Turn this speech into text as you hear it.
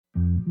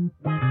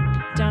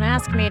Don't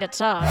ask me to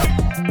talk.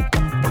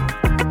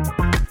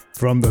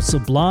 From the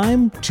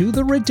sublime to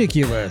the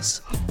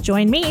ridiculous.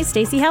 Join me,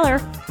 Stacey Heller,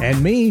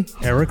 And me,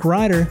 Eric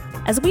Ryder.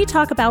 as we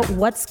talk about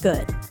what's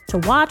good to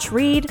watch,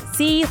 read,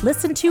 see,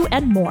 listen to,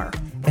 and more.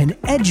 An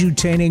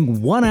edutaining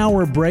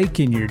 1-hour break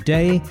in your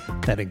day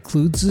that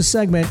includes the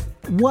segment,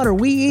 What Are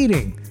We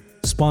Eating?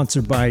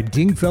 Sponsored by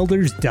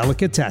Dingfelder's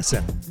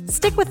Delicatessen.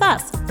 Stick with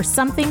us for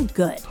something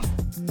good.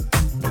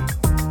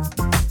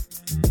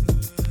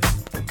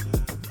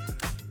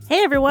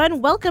 Hey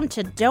everyone, welcome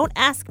to Don't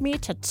Ask Me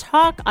to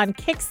Talk on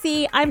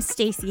Kixie. I'm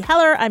Stacey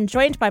Heller. I'm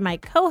joined by my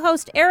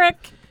co-host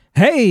Eric.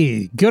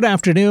 Hey, good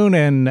afternoon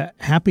and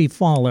happy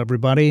fall,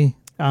 everybody.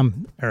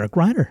 I'm Eric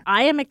Ryder.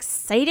 I am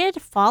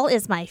excited. Fall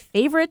is my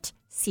favorite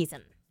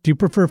season. Do you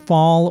prefer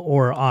fall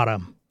or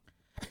autumn?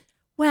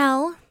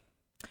 Well,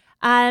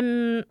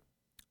 I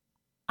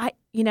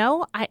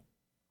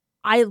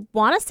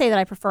want to say that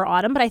I prefer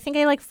autumn, but I think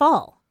I like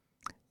fall.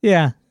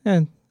 Yeah,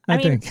 and I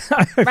mean,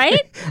 think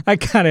right? I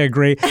kind of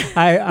agree.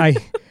 I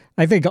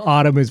think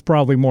autumn is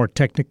probably more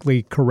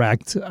technically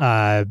correct,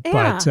 but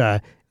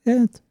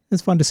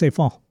it's fun to say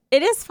fall.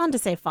 It is fun to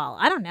say fall.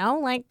 I don't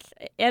know, and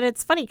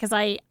it's funny because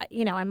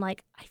I'm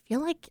like, I feel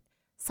like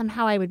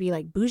somehow I would be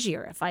like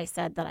bougier if I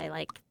said that I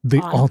like The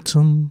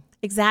autumn.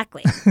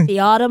 Exactly. The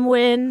autumn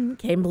wind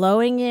came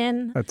blowing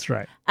in. That's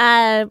right.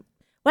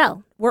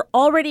 Well, we're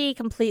already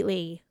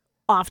completely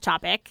off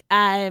topic,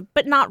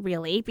 but not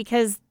really,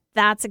 because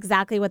that's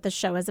exactly what the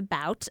show is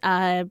about.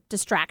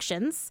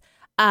 Distractions,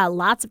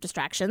 lots of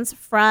distractions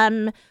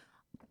from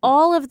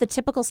all of the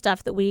typical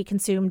stuff that we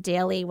consume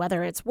daily,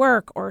 whether it's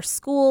work or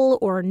school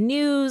or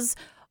news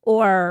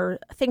or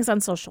things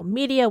on social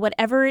media,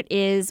 whatever it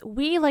is.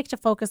 We like to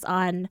focus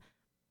on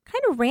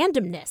kind of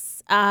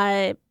randomness,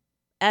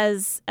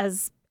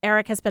 as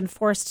Eric has been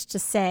forced to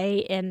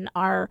say in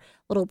our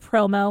little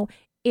promo.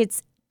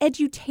 It's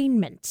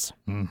edutainment.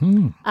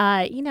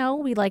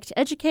 Mm-hmm. We like to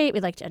educate,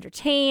 we like to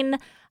entertain,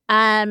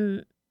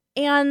 and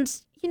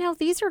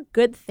these are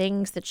good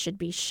things that should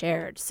be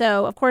shared.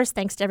 So, of course,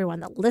 thanks to everyone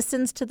that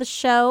listens to the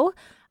show.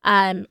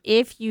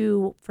 If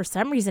you, for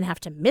some reason, have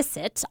to miss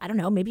it, I don't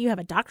know, maybe you have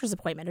a doctor's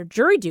appointment or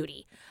jury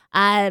duty,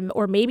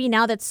 or maybe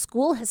now that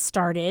school has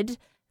started,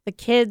 the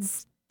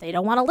kids, they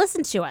don't want to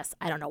listen to us.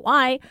 I don't know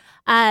why,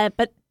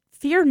 but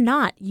fear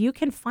not. You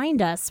can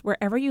find us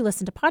wherever you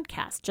listen to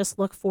podcasts. Just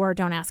look for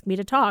Don't Ask Me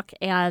to Talk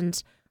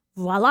and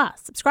voila,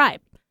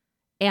 subscribe.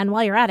 And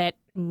while you're at it,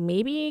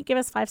 maybe give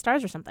us 5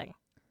 stars or something.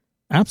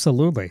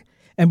 Absolutely.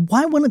 And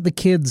why wouldn't the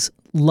kids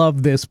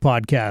love this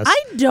podcast?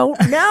 I don't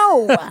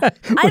know.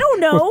 I don't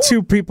know. With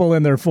 2 people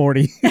in their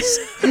 40s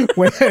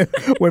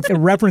with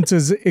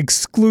references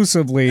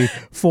exclusively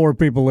for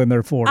people in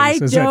their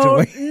 40s,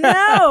 essentially. Don't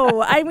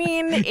know. I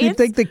mean, You'd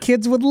think the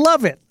kids would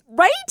love it.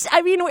 Right?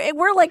 I mean,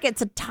 we're like,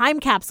 it's a time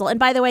capsule. And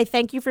by the way,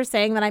 thank you for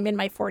saying that I'm in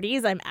my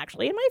 40s. I'm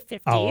actually in my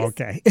 50s. Oh,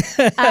 okay.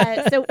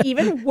 So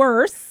even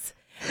worse.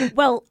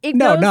 Well,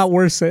 No, not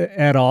worse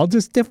at all.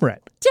 Just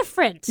different.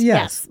 Different.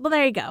 Yes. Well,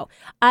 there you go.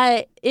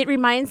 It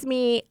reminds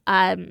me,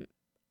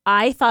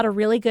 I thought a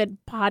really good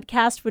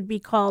podcast would be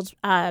called,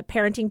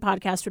 parenting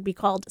podcast would be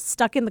called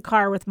Stuck in the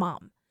Car with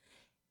Mom.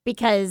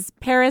 Because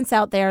parents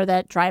out there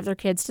that drive their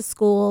kids to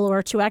school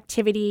or to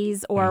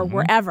activities or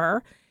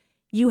wherever,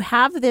 you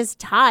have this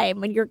time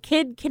when your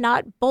kid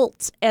cannot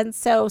bolt. And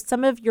so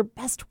some of your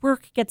best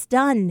work gets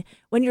done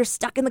when you're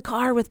stuck in the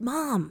car with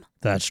mom.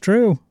 That's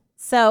true.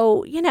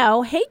 So,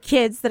 hey,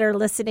 kids that are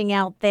listening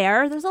out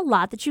there, there's a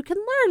lot that you can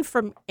learn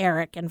from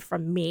Eric and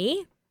from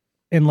me.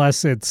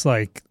 Unless it's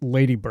like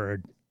Lady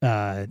Bird.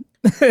 Well,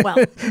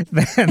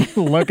 then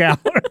look out.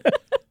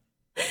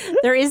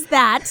 There is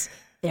that.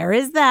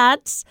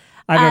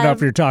 I don't know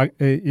if you're talking,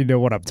 you know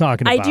what I'm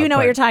talking about. I do know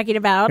what you're talking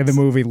about. In the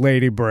movie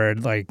Lady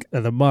Bird, like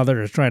the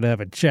mother is trying to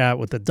have a chat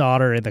with the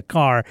daughter in the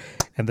car,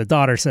 and the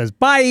daughter says,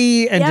 bye,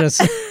 and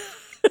just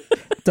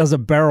does a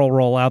barrel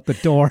roll out the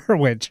door,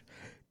 which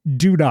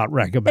do not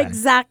recommend.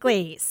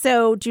 Exactly.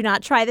 So do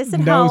not try this at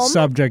home. No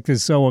subject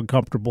is so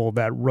uncomfortable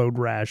that road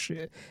rash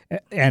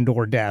and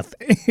or death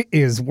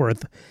is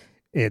worth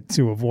it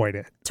to avoid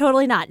it.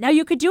 Totally not. Now,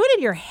 you could do it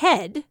in your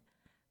head,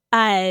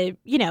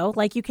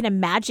 like you can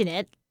imagine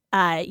it.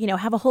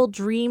 Have a whole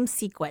dream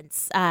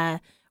sequence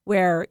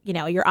where,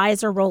 your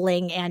eyes are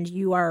rolling and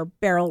you are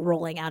barrel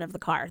rolling out of the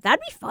car.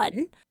 That'd be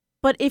fun.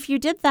 But if you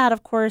did that,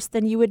 of course,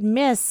 then you would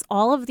miss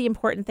all of the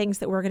important things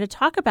that we're going to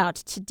talk about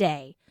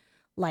today.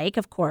 Like,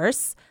 of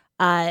course,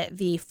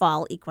 the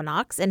fall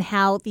equinox and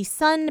how the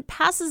sun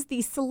passes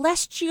the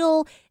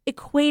celestial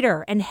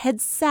equator and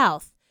heads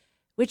south,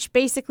 which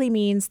basically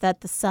means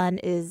that the sun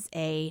is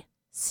a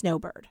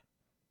snowbird.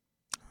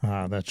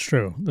 That's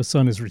true. The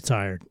sun is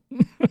retired.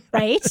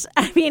 Right?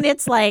 I mean,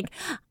 it's like,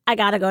 I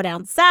got to go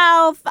down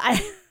south.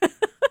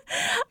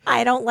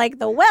 I don't like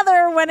the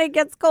weather when it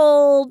gets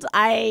cold.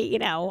 I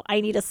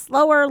need a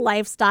slower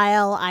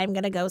lifestyle. I'm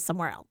going to go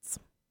somewhere else.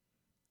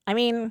 I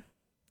mean,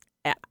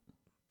 yeah,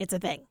 it's a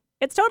thing.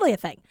 It's totally a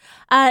thing.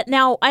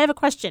 Now, I have a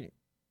question.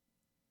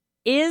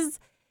 Is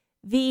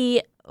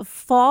the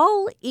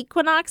fall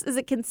equinox, is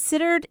it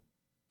considered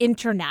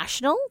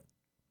international?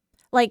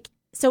 Like,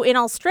 so in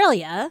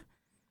Australia,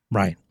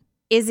 Right.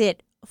 is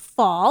it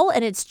fall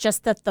and it's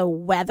just that the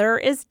weather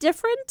is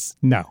different?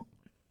 No.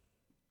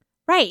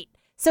 Right.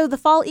 So the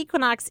fall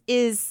equinox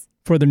is...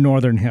 For the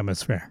Northern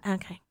Hemisphere.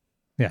 Okay.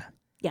 Yeah.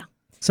 Yeah.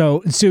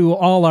 So to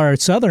all our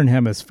Southern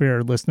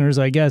Hemisphere listeners,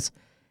 I guess,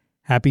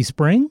 happy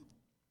spring?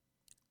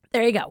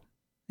 There you go.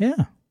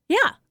 Yeah.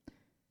 Yeah.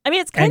 I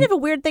mean, it's kind of a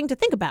weird thing to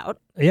think about.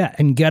 Yeah.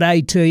 And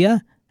g'day to you.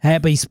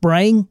 Happy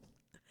spring.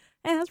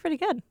 Hey, that's pretty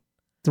good.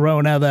 Throw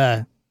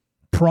another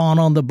prawn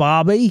on the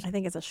barbie. I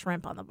think it's a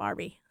shrimp on the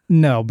Barbie.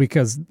 No,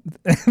 because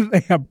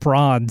they have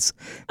prawns.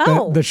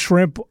 Oh. The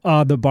shrimp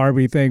on the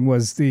Barbie thing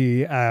was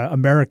the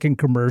American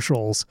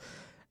commercials.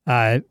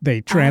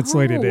 They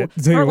translated it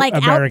to or like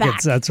Americans.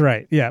 Outback. That's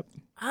right. Yeah.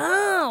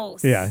 Oh.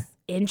 Yeah.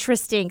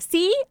 Interesting.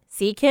 See,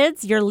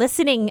 kids, you're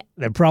listening.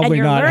 They're probably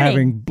you're not learning.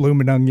 having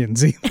bloomin'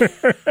 onions either.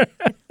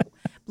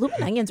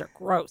 Blooming onions are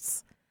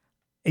gross.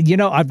 You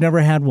know, I've never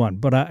had one,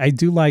 but I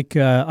do like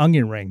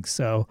onion rings,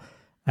 so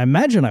I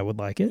imagine I would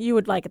like it. You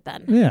would like it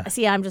then. Yeah.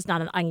 See, I'm just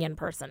not an onion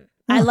person.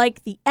 I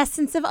like the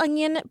essence of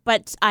onion,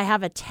 but I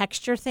have a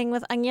texture thing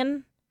with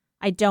onion.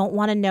 I don't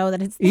want to know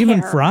that it's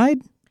Even there.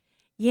 fried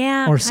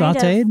Yeah. or kind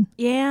of. sautéed?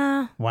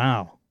 Yeah.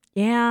 Wow.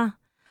 Yeah.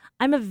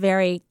 I'm a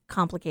very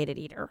complicated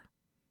eater.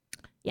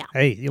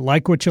 Hey, you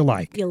like what you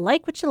like. You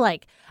like what you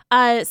like.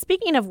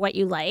 Speaking of what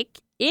you like,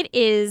 it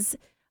is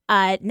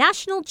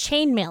National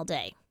Chainmail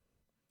Day.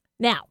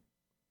 Now,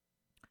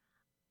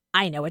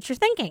 I know what you're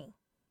thinking.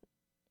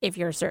 If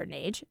you're a certain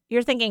age,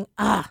 you're thinking,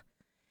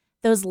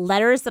 those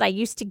letters that I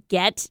used to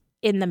get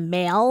in the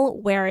mail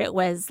where it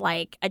was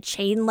like a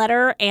chain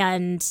letter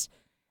and,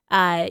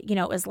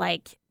 it was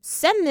like,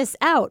 send this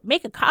out,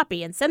 make a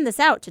copy and send this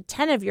out to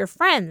 10 of your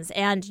friends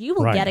and you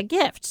will get a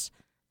gift.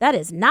 That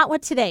is not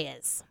what today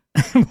is.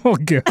 Well,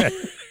 good.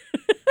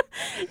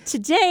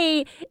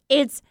 Today,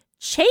 it's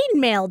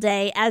Chainmail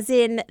Day, as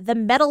in the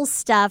metal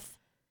stuff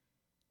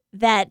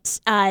that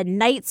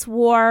knights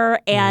wore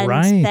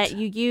and that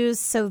you use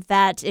so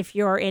that if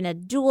you're in a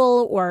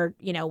duel or,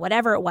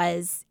 whatever it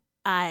was,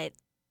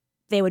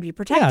 they would be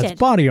protected. Yeah, it's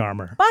body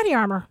armor. Body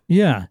armor.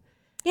 Yeah.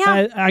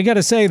 Yeah. I got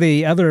to say,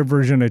 the other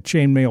version of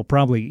chainmail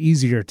probably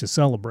easier to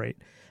celebrate.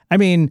 I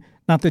mean,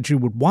 not that you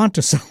would want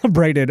to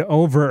celebrate it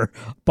over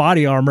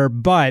body armor,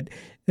 but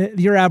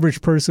your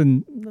average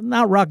person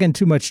not rocking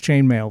too much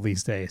chainmail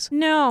these days.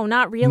 No,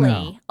 not really.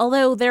 No.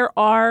 Although there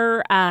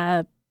are,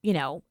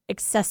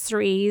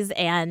 accessories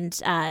and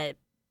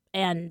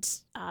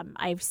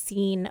I've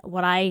seen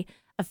what I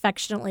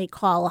affectionately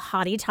call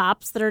hottie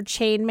tops that are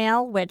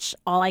chainmail, which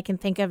all I can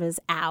think of is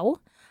ow.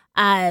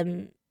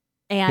 And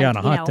on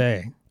a hot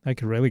day, that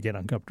could really get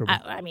uncomfortable.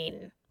 I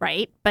mean,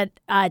 right. But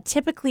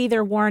typically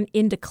they're worn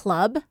into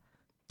club.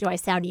 Do I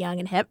sound young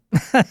and hip?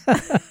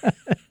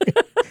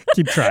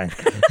 Keep trying.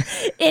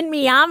 In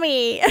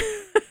Miami.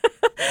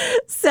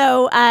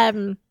 So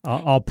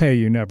I'll pay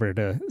you never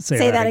to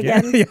say that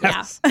again.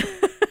 Yes. Yeah.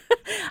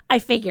 I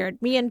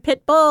figured me and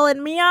Pitbull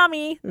in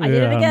Miami. I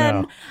did it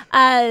again.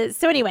 No.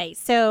 So anyway,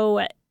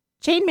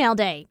 Chainmail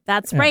Day.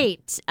 That's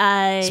right.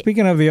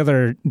 Speaking of the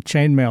other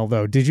chainmail,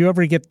 though, did you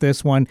ever get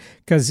this one?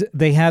 Because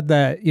they had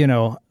that,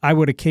 I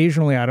would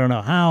occasionally, I don't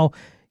know how,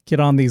 get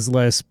on these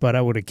lists, but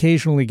I would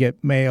occasionally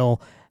get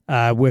mail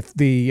with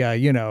the,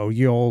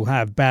 you'll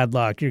have bad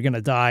luck. You're going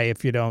to die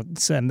if you don't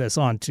send this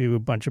on to a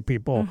bunch of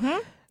people,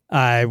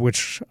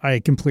 which I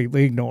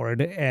completely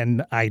ignored.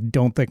 And I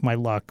don't think my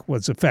luck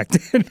was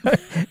affected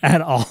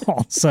at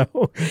all.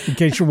 So in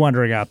case you're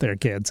wondering out there,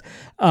 kids.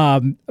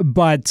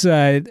 But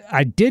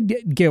I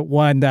did get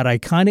one that I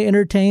kind of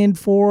entertained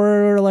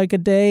for like a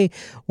day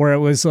where it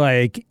was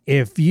like,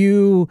 if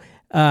you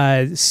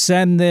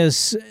send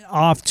this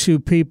off to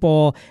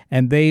people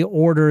and they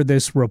order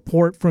this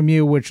report from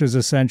you, which is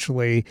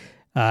essentially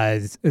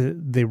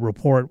the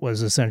report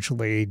was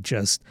essentially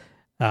just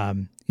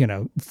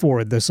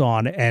forward this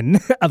on and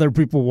other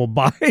people will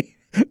buy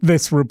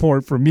this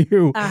report from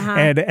you.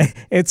 And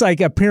it's like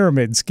a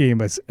pyramid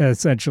scheme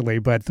essentially,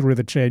 but through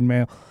the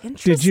chainmail.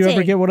 Did you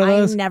ever get one of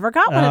those? I never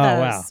got one of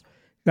those.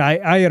 Wow.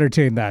 I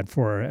entertained that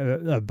for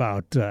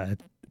about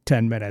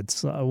 10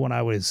 minutes when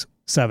I was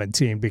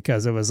 17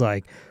 because it was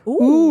like,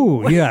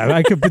 ooh, yeah,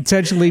 I could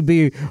potentially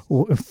be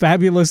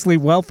fabulously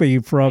wealthy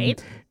from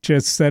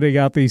just sending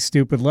out these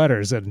stupid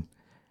letters. And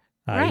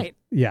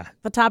yeah,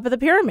 the top of the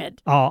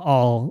pyramid.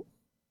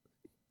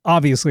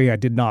 Obviously, I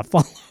did not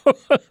follow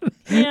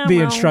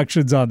the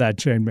instructions on that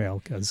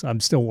chainmail because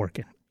I'm still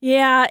working.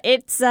 Yeah,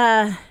 it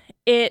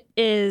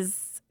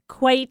is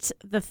quite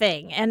the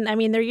thing. And I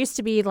mean, there used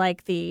to be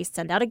like the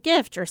send out a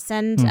gift or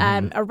send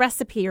a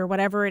recipe or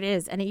whatever it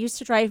is. And it used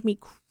to drive me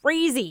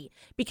crazy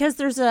because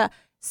there's a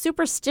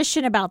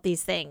superstition about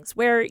these things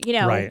where,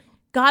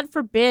 God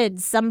forbid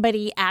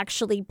somebody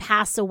actually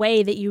pass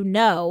away that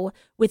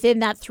within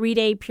that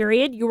 3-day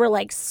period, you were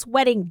like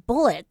sweating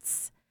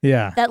bullets.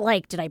 Yeah. That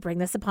like, did I bring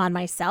this upon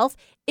myself?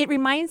 It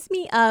reminds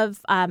me of,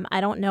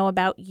 I don't know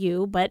about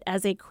you, but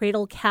as a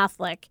cradle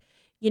Catholic,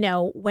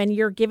 when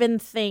you're given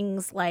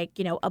things like,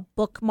 a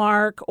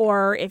bookmark,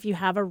 or if you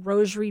have a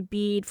rosary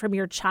bead from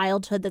your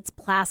childhood that's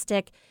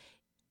plastic,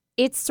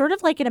 it's sort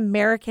of like an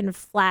American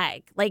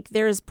flag. Like,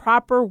 there's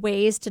proper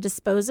ways to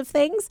dispose of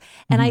things.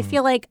 And I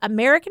feel like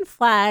American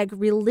flag,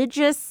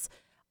 religious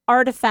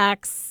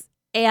artifacts,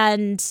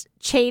 and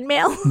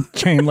chainmail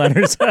chain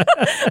letters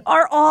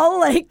are all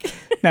like...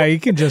 Now, you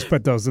can just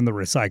put those in the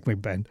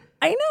recycling bin.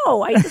 I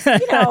know. I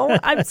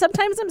just,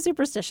 sometimes I'm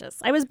superstitious.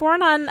 I was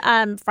born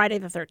on Friday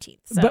the 13th.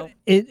 So. But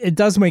it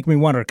does make me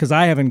wonder, because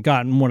I haven't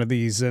gotten one of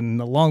these in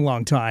a long,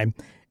 long time.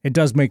 It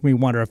does make me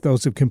wonder if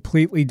those have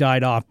completely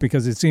died off,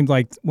 because it seemed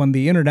like when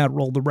the internet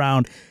rolled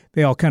around,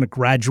 they all kind of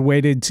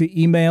graduated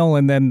to email,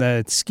 and then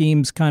the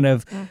schemes kind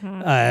of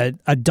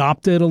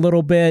adopted a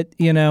little bit,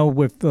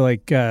 with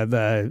like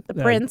the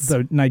prince,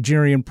 the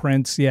Nigerian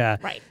prince,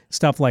 right,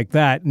 stuff like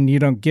that. And you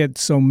don't get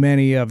so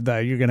many of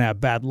you're going to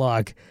have bad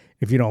luck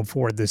if you don't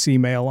forward this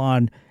email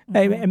on.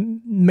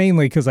 And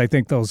mainly because I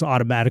think those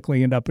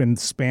automatically end up in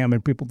spam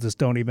and people just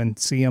don't even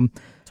see them.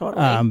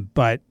 Totally.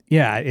 But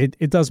yeah,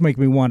 it does make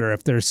me wonder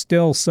if there's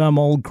still some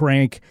old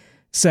crank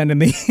sending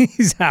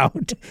these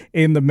out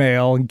in the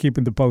mail and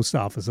keeping the post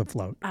office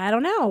afloat. I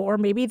don't know. Or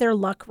maybe their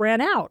luck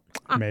ran out.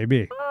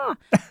 Maybe.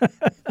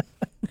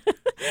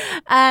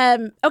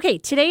 Okay,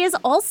 today is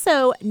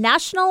also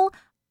National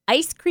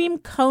Ice Cream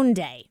Cone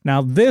Day.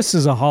 Now, this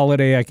is a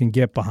holiday I can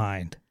get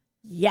behind.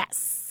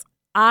 Yes,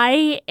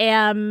 I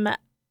am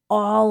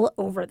all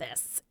over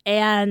this.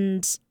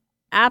 And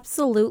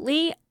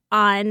absolutely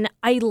I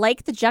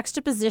like the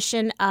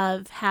juxtaposition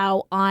of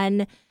how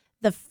on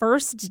the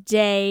first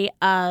day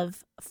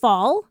of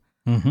fall,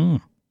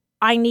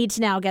 I need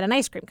to now get an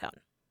ice cream cone.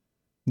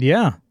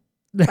 Yeah.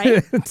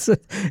 Right?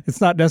 It's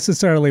not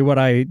necessarily what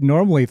I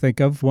normally think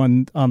of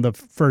on the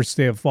first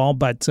day of fall,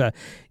 but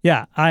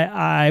yeah,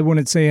 I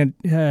wouldn't say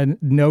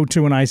no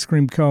to an ice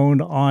cream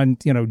cone on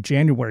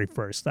January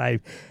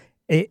 1st.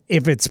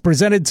 If it's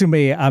presented to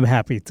me, I'm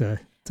happy to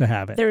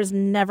have it. There's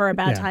never a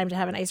bad time to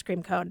have an ice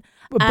cream cone.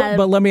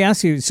 But let me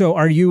ask you, so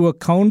are you a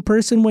cone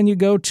person when you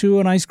go to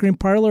an ice cream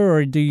parlor,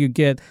 or do you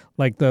get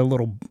like the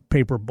little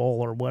paper bowl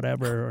or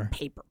whatever?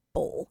 Paper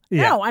bowl.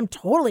 Yeah. No, I'm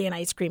totally an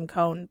ice cream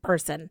cone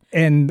person.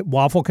 And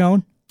waffle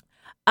cone?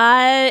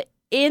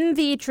 In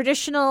the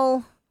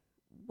traditional,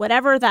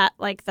 whatever that,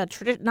 like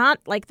not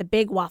like the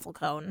big waffle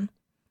cone,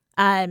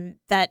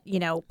 that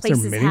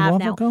places mini have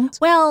waffle now.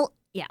 Cones? Well,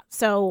 yeah.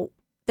 So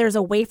there's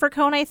a wafer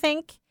cone, I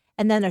think,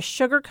 and then a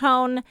sugar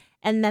cone,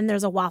 and then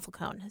there's a waffle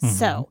cone.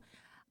 So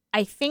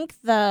I think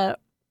the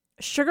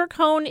sugar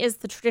cone is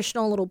the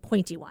traditional little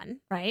pointy one,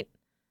 right?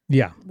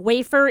 Yeah.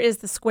 Wafer is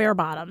the square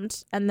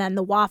bottomed, and then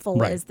the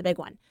waffle is the big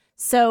one.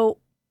 So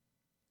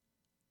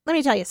let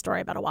me tell you a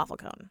story about a waffle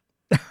cone.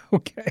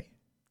 Okay.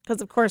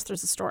 Because, of course,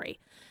 there's a story.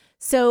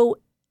 So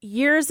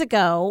years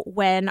ago,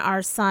 when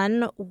our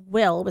son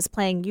Will was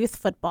playing youth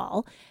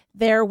football,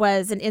 there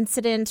was an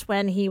incident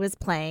when he was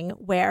playing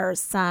where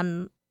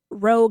some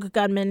rogue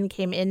gunman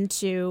came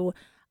into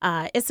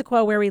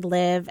Issaquah, where we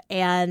live,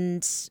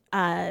 and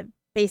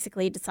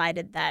basically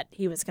decided that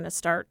he was going to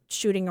start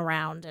shooting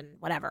around and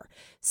whatever.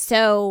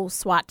 So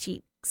SWAT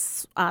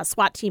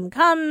team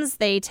comes,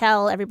 they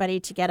tell everybody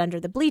to get under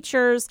the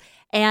bleachers,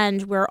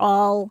 and we're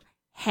all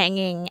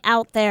hanging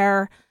out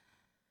there.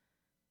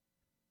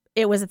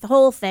 It was the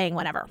whole thing,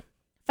 whatever.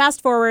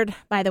 Fast forward,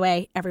 by the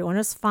way, everyone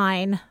was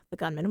fine. The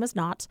gunman was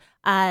not,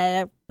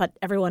 but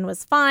everyone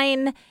was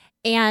fine.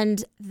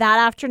 And that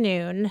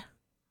afternoon,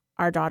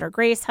 our daughter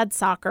Grace had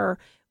soccer.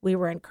 We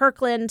were in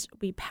Kirkland.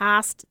 We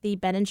passed the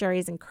Ben &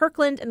 Jerry's in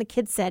Kirkland, and the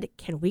kids said,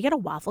 "Can we get a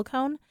waffle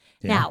cone?"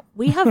 Yeah. Now,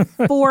 we have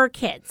 4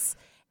 kids,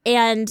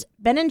 and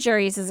Ben &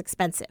 Jerry's is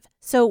expensive.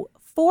 So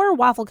 4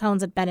 waffle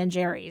cones at Ben &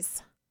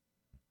 Jerry's,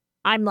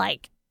 I'm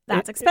like,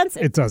 that's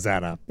expensive. It does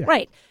add up. Yeah.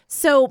 Right.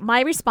 So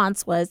my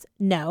response was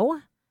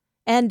no.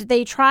 And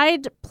they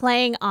tried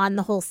playing on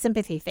the whole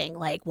sympathy thing,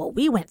 like, well,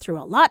 we went through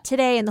a lot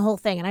today and the whole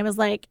thing. And I was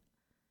like,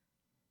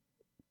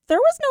 there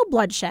was no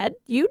bloodshed.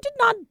 You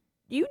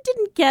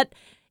didn't get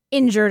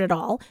injured at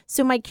all.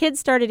 So my kids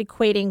started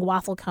equating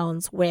waffle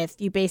cones with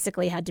you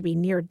basically had to be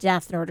near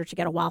death in order to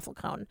get a waffle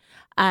cone.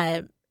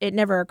 It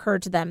never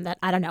occurred to them that,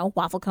 I don't know,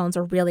 waffle cones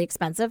are really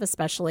expensive,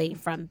 especially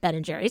from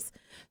Ben & Jerry's.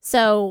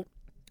 So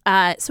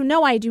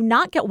no, I do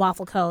not get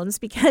waffle cones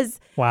because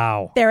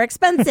they're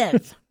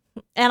expensive.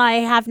 And I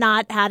have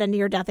not had a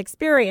near-death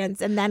experience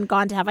and then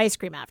gone to have ice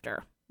cream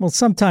after. Well,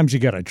 sometimes you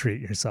got to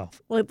treat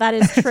yourself. Well, that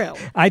is true.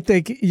 I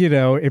think,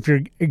 if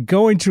you're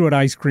going to an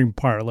ice cream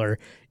parlor,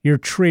 you're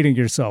treating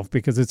yourself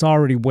because it's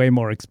already way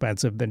more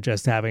expensive than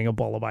just having a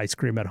bowl of ice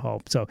cream at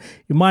home. So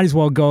you might as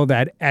well go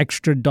that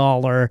extra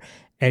 $1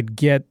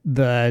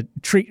 and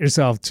treat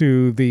yourself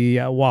to the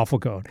waffle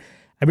cone.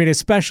 I mean,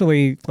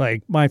 especially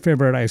like my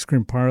favorite ice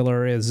cream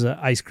parlor is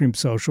Ice Cream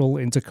Social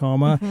in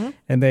Tacoma,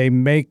 and they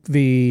make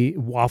the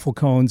waffle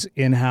cones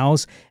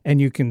in-house,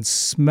 and you can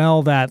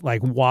smell that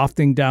like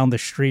wafting down the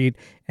street.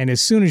 And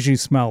as soon as you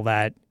smell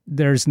that,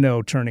 there's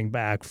no turning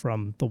back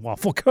from the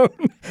waffle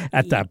cone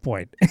at that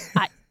point.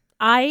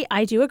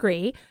 I do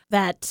agree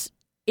that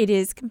it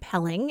is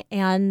compelling,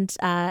 and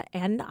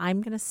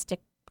I'm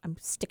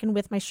sticking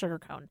with my sugar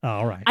cone.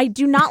 All right. I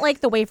do not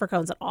like the wafer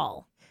cones at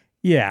all.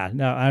 Yeah,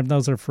 no,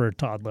 those are for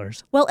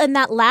toddlers. Well, and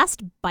that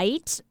last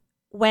bite,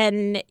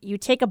 when you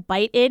take a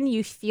bite in,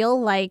 you feel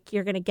like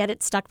you're going to get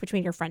it stuck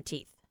between your front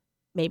teeth.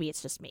 Maybe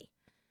it's just me.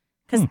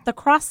 Because the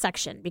cross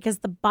section, because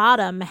the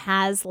bottom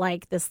has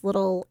like this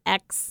little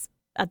X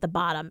at the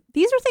bottom.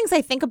 These are things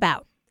I think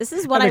about. This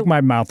is what I think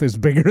my mouth is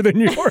bigger than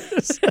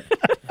yours.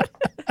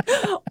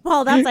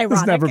 Well, that's ironic.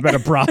 It's never been a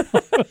problem.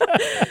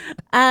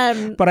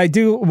 But I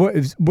do,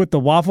 with the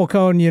waffle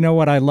cone, you know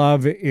what I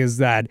love is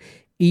that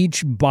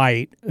each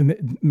bite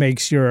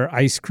makes your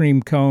ice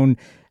cream cone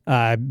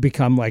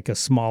become like a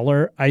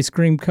smaller ice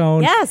cream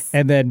cone. Yes.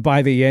 And then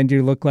by the end,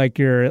 you look like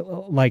you're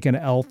like an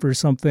elf or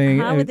something.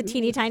 With a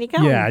teeny tiny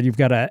cone. Yeah, you've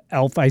got an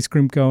elf ice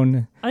cream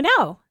cone. I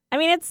know. I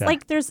mean, it's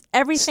like there's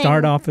everything.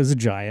 Start off as a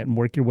giant and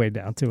work your way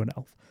down to an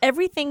elf.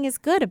 Everything is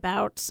good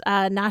about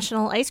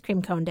National Ice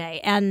Cream Cone Day.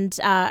 And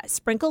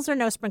sprinkles or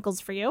no sprinkles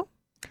for you?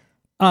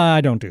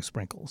 I don't do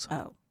sprinkles.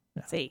 Oh,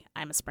 yeah. See,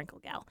 I'm a sprinkle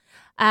gal.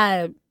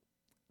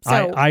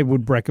 So I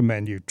would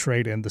recommend you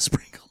trade in the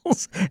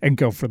sprinkles and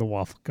go for the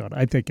waffle cone.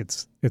 I think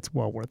it's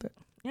well worth it.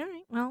 All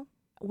right. Well,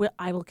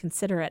 I will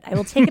consider it. I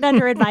will take it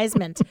under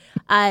advisement.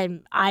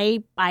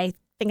 I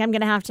think I'm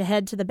going to have to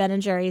head to the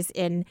Ben & Jerry's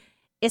in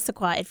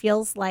Issaquah. It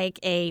feels like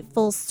a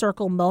full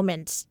circle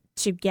moment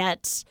to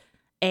get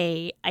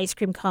a ice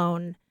cream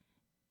cone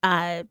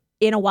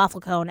in a waffle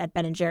cone at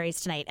Ben &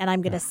 Jerry's tonight. And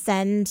I'm going to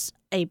send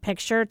a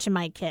picture to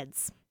my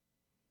kids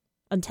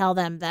and tell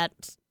them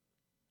that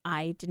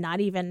I did not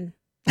even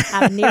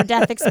have a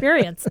near-death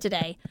experience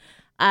today.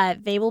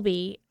 They will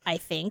be, I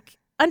think,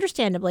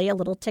 understandably a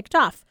little ticked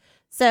off.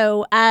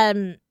 So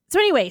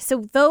anyway,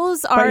 so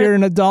those are... But you're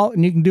an adult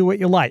and you can do what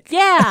you like.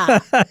 Yeah.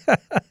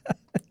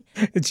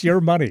 It's your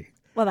money.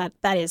 Well,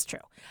 that is true.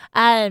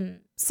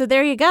 So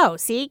there you go.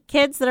 See,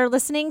 kids that are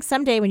listening,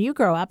 someday when you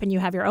grow up and you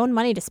have your own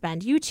money to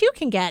spend, you too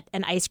can get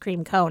an ice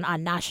cream cone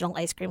on National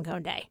Ice Cream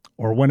Cone Day.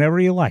 Or whenever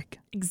you like.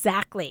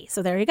 Exactly.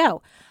 So there you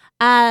go.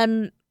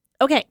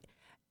 Okay.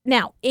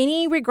 Now,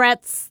 any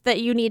regrets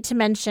that you need to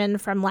mention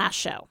from last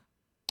show?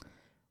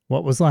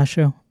 What was last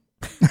show?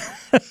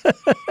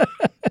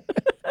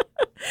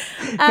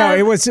 No,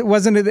 it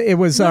wasn't. It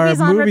was our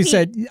movie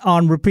set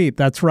on repeat.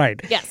 That's right.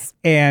 Yes.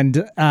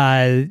 And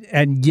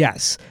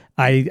yes,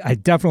 I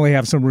definitely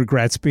have some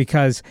regrets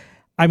because,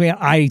 I mean,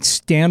 I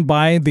stand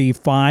by the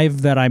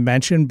 5 that I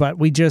mentioned, but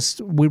we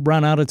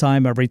run out of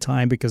time every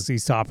time because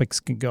these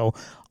topics can go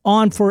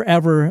on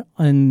forever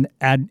and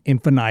ad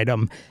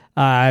infinitum.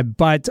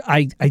 But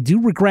I do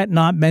regret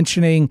not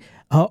mentioning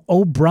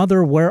Oh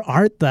Brother, Where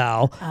Art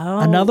Thou? Oh.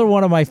 Another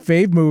one of my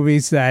fave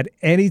movies that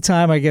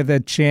anytime I get the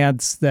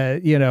chance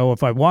that,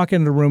 if I walk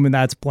into the room and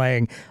that's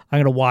playing, I'm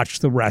going to watch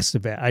the rest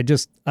of it.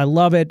 I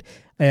love it.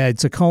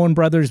 It's a Coen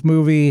Brothers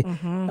movie.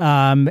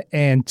 Mm-hmm.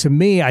 And to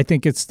me, I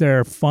think it's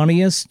their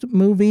funniest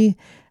movie.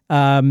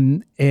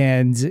 And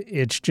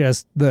it's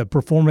just, the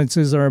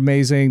performances are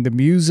amazing. The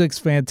music's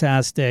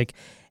fantastic.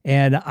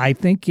 And I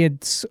think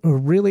it's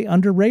really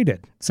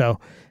underrated. So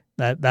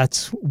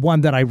that's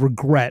one that I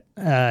regret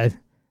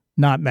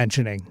not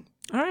mentioning.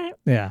 All right.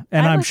 Yeah.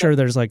 And I'm sure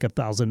there's like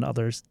 1,000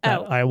 others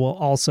that I will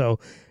also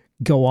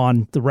go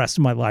on the rest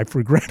of my life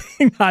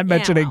regretting not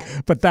mentioning.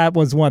 But that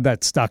was one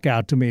that stuck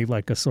out to me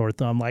like a sore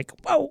thumb. Like,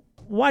 whoa,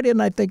 why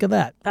didn't I think of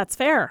that? That's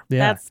fair. Yeah.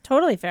 That's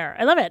totally fair.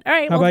 I love it. All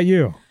right. How about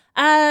you?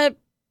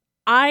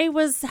 I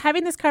was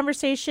having this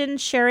conversation,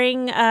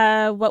 sharing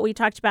what we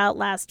talked about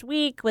last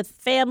week with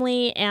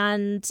family,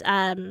 and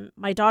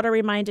my daughter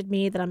reminded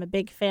me that I'm a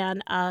big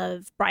fan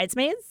of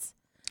Bridesmaids.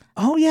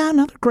 Oh, yeah,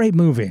 another great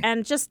movie.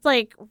 And just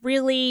like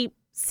really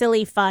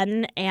silly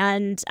fun,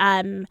 and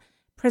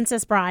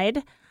Princess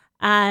Bride,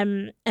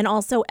 and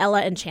also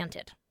Ella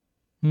Enchanted.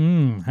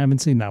 Haven't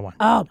seen that one.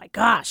 Oh, my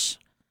gosh.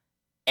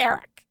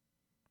 Eric.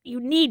 You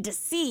need to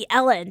see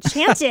Ella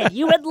Enchanted.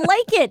 You would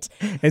like it.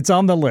 It's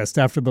on the list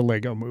after the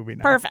Lego movie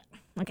now. Perfect.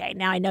 Okay,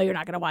 now I know you're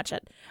not going to watch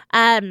it.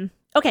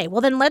 Okay,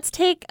 well then let's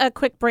take a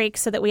quick break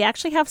so that we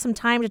actually have some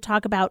time to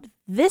talk about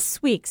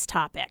this week's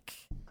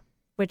topic,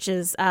 which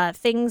is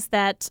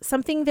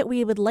something that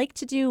we would like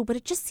to do, but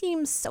it just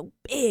seems so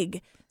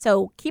big.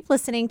 So keep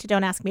listening to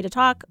Don't Ask Me to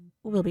Talk.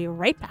 We'll be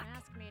right back.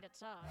 Ask Me to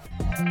Talk.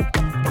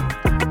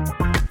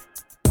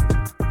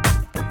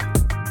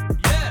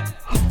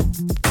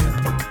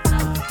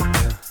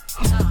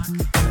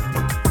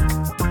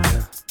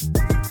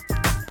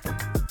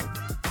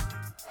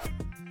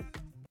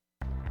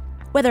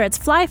 Whether it's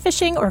fly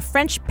fishing or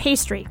French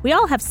pastry, we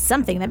all have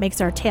something that makes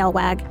our tail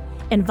wag.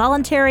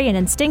 Involuntary and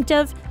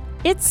instinctive,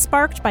 it's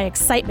sparked by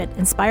excitement,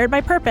 inspired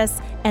by purpose,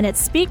 and it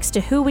speaks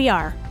to who we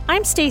are.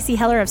 I'm Stacey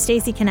Heller of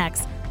Stacey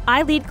Connects.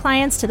 I lead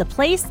clients to the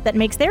place that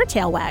makes their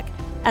tail wag.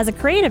 As a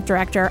creative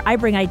director, I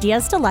bring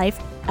ideas to life.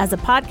 As a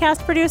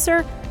podcast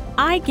producer,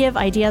 I give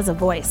ideas a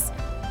voice.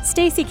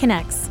 Stacey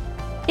Connects.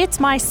 It's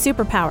my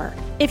superpower.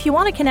 If you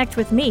want to connect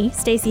with me,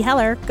 Stacey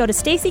Heller, go to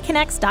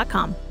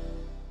staceyconnects.com.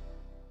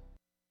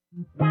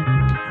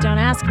 Don't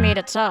ask me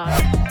to talk.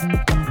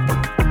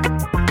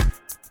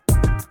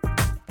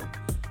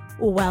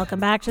 Welcome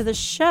back to the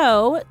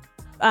show.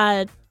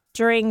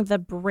 During the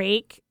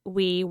break,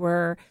 we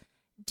were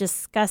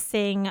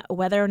discussing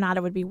whether or not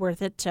it would be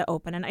worth it to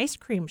open an ice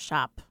cream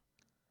shop.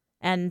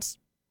 And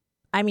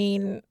I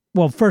mean...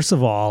 Well, first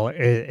of all,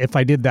 if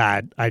I did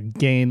that, I'd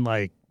gain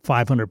like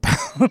 500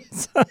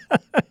 pounds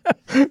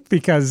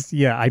because,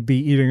 I'd be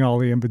eating all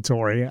the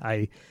inventory.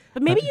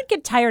 But maybe you'd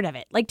get tired of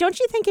it. Like, don't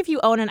you think if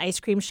you own an ice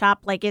cream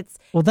shop, like it's...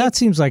 Well, that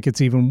seems like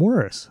it's even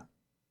worse.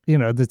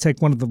 To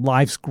take one of the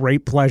life's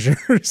great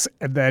pleasures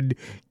and then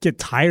get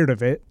tired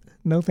of it.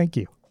 No, thank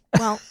you.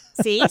 Well,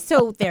 see,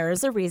 so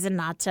there's a reason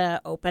not to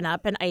open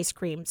up an ice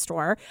cream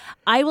store.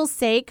 I will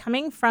say,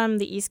 coming from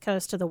the East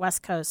Coast to the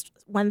West Coast,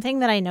 one thing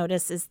that I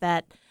notice is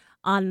that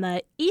on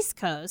the East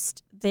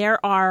Coast,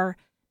 there are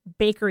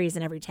bakeries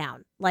in every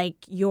town, like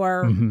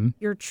your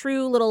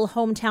true little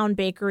hometown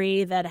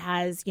bakery that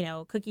has,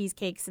 cookies,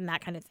 cakes, and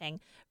that kind of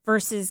thing,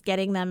 versus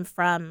getting them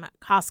from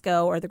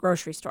Costco or the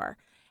grocery store.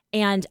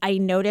 And I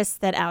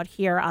noticed that out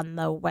here on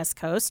the West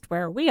Coast,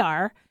 where we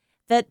are,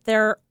 that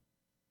there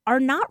are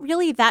not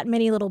really that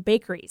many little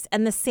bakeries.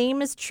 And the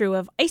same is true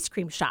of ice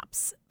cream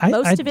shops.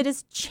 Most of it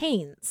is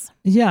chains.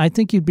 Yeah, I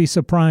think you'd be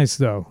surprised,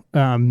 though.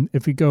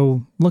 If you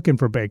go looking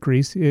for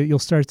bakeries, you'll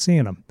start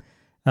seeing them.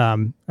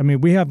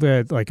 We have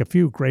a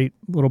few great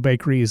little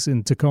bakeries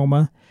in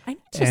Tacoma. I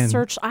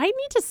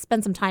need to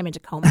spend some time in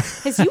Tacoma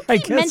because you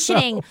keep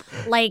mentioning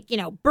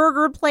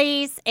Burger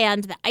Place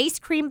and the ice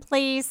cream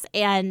place,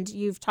 and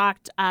you've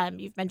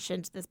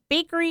mentioned this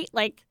bakery.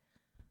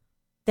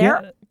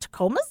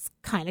 Tacoma's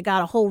kind of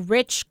got a whole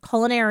rich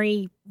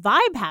culinary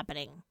vibe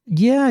happening.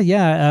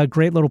 Yeah. A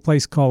great little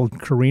place called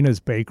Karina's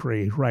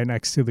Bakery right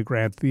next to the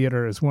Grand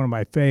Theater is one of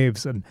my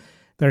faves, and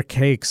their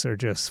cakes are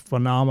just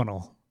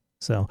phenomenal.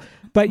 So,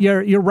 but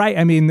you're right.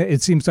 I mean,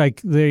 it seems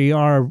like they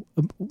are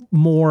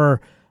more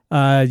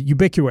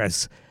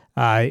ubiquitous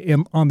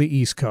on the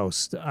East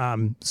Coast.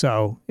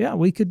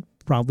 We could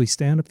probably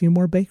stand a few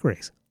more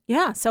bakeries.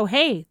 Yeah. So,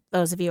 hey,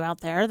 those of you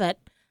out there that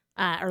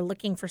are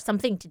looking for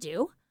something to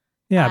do,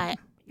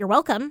 you're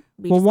welcome.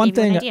 One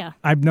thing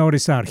I've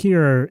noticed out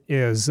here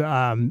is,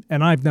 and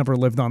I've never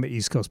lived on the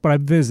East Coast, but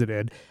I've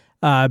visited,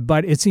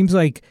 but it seems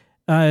like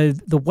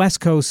the West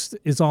Coast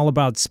is all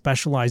about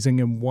specializing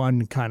in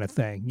one kind of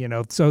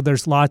thing, so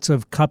there's lots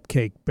of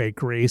cupcake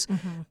bakeries,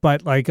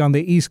 but like on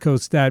the East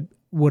Coast, that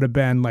would have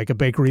been like a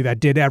bakery that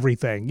did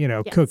everything,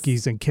 yes.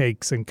 Cookies and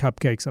cakes and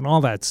cupcakes and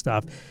all that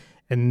stuff.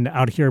 And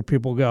out here,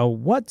 people go,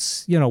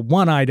 what's,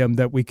 one item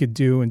that we could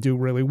do and do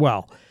really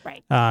well?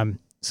 Right. And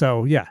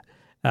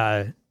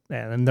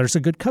there's a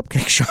good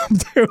cupcake shop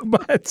too,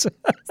 but... See,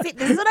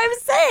 this is what I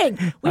was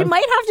saying. We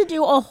might have to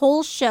do a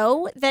whole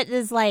show that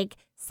is like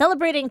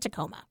celebrating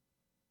Tacoma.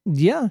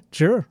 Yeah,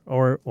 sure.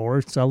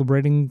 Or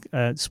celebrating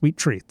sweet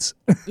treats.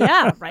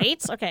 Yeah,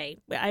 right? Okay.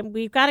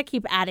 We've got to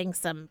keep adding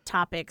some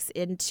topics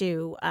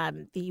into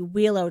the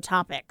Wheelo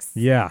topics.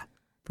 Yeah,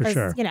 for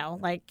sure.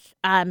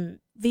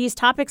 These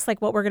topics,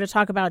 like what we're going to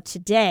talk about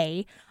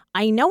today,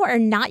 I know are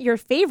not your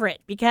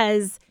favorite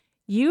because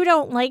you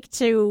don't like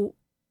to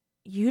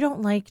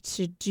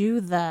do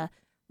the,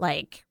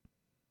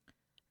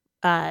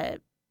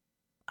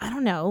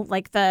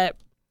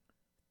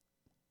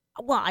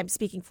 I'm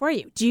speaking for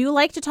you. Do you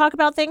like to talk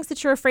about things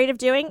that you're afraid of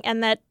doing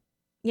and that,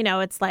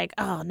 it's like,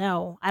 oh,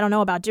 no, I don't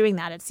know about doing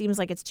that. It seems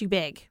like it's too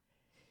big.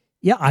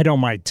 Yeah, I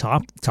don't mind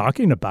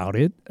talking about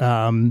it.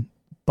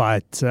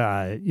 But,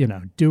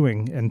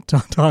 doing and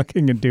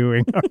talking and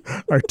doing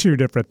are two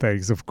different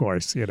things, of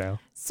course,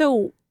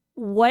 So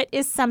what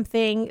is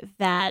something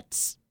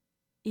that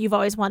you've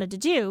always wanted to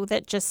do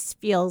that just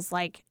feels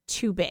like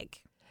too big?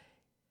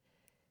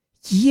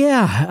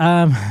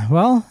 Yeah.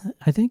 Well,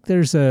 I think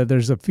there's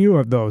a few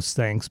of those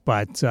things,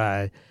 but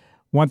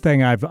one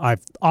thing I've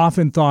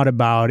often thought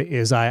about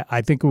is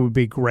I think it would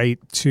be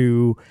great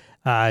to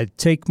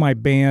take my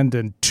band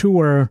and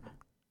tour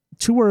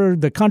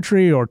the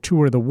country or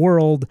tour the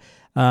world.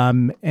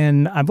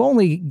 And I've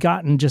only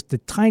gotten just a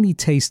tiny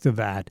taste of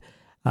that.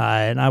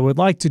 And I would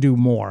like to do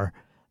more,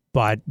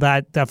 but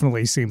that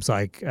definitely seems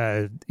like,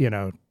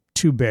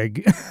 too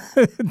big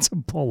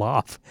to pull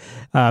off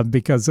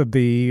because of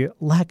the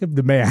lack of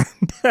demand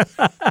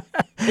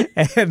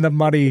and the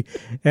money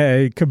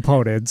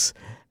components.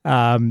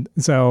 And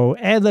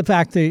the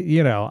fact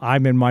that,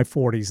 I'm in my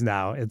 40s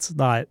now, it's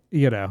not,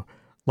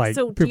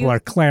 so people are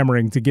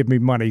clamoring to give me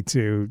money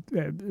to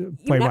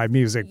play my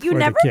music for the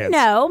kids. You never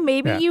know.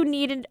 Maybe you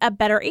need a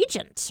better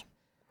agent.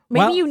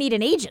 Maybe you need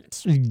an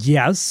agent.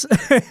 Yes.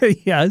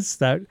 Yes,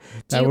 that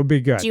would be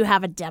good. Do you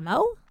have a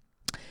demo?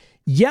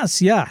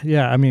 Yes, yeah.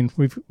 I mean,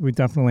 we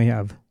definitely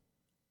have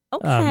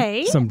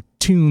some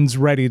tunes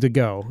ready to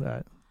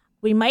go.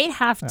 We might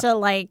have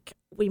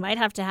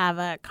to have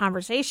a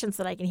conversation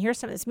so that I can hear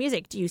some of this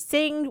music. Do you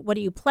sing? What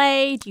do you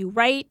play? Do you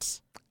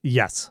write?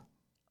 Yes.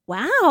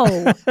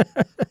 Wow.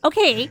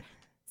 Okay.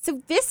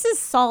 So this is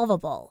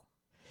solvable.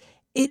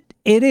 It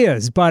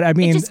is, but I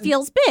mean... It just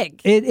feels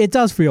big. It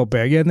does feel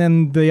big. And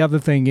then the other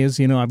thing is,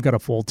 I've got a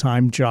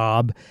full-time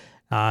job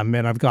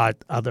and I've got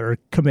other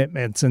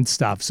commitments and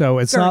stuff. So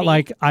it's not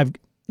like I've...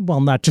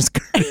 well, not just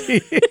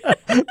Gertie,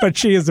 but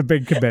she is a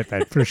big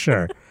commitment for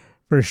sure.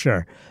 For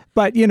sure.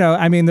 But,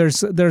 I mean,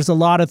 there's a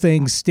lot of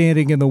things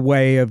standing in the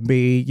way of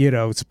me,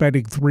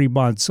 spending 3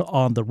 months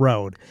on the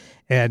road.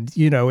 And,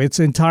 it's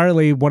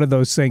entirely one of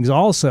those things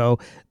also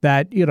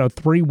that,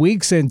 3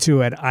 weeks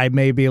into it, I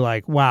may be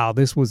like, wow,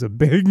 this was a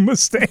big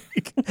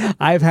mistake.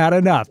 I've had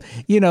enough.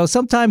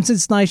 Sometimes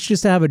it's nice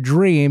just to have a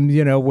dream,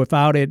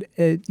 without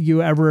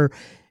you ever,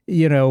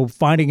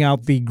 finding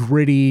out the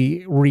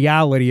gritty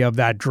reality of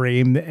that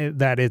dream,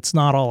 that it's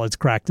not all it's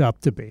cracked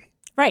up to be.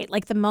 Right,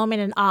 like the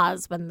moment in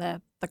Oz when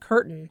the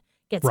curtain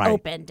gets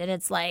opened and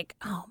it's like,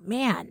 oh,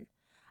 man.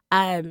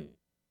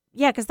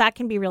 Yeah, because that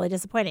can be really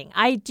disappointing.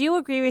 I do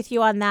agree with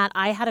you on that.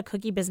 I had a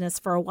cookie business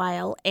for a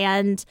while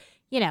and,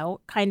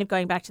 kind of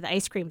going back to the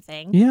ice cream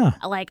thing. Yeah.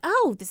 Like,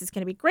 oh, this is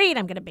going to be great.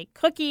 I'm going to bake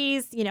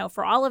cookies,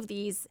 for all of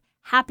these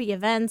happy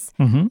events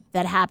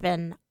that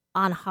happen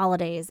on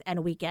holidays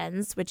and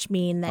weekends, which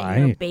mean that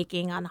you're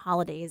baking on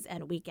holidays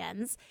and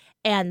weekends.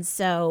 And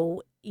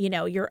so,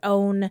 your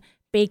own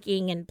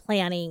baking and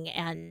planning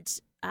and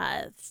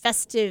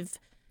festive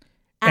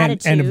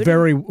attitude. And a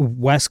very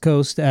West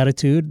Coast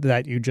attitude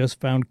that you just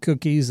found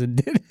cookies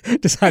and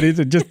decided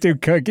to just do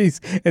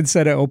cookies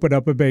instead of open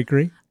up a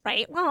bakery.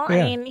 Right. Well, yeah.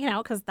 I mean,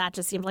 because that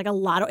just seemed like a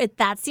lot of it.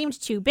 That seemed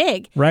too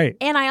big. Right.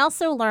 And I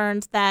also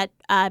learned that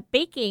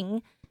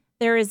baking,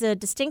 there is a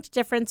distinct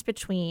difference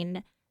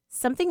between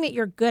something that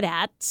you're good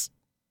at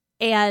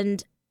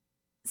and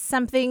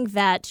something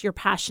that you're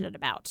passionate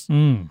about.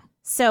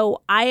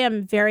 So I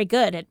am very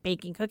good at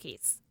baking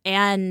cookies.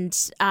 And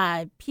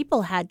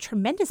people had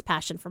tremendous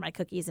passion for my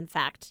cookies, in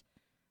fact.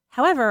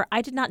 However,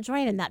 I did not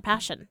join in that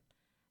passion.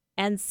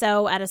 And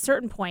so at a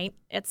certain point,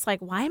 it's like,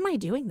 why am I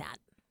doing that?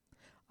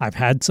 I've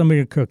had some of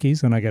your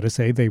cookies, and I got to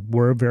say they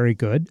were very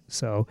good.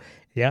 So,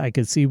 yeah, I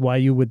could see why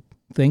you would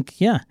think,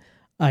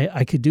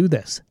 I could do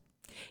this.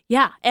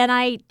 Yeah, and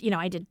I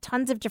did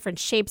tons of different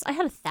shapes. I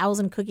had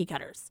 1,000 cookie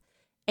cutters.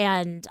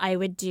 And I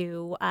would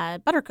do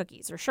butter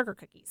cookies or sugar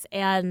cookies.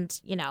 And,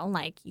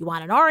 like you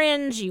want an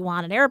orange, you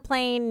want an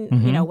airplane,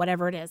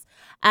 whatever it is.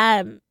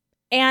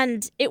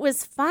 And it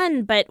was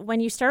fun. But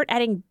when you start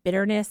adding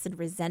bitterness and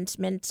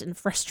resentment and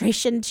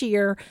frustration to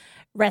your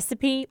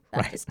recipe,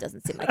 that just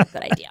doesn't seem like a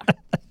good idea.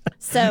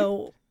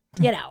 So,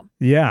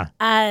 Yeah.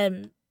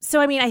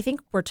 So, I mean, I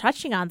think we're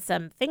touching on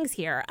some things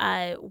here.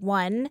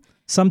 One.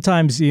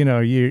 Sometimes,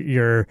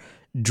 your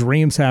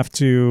dreams have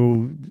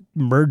to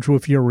merge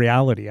with your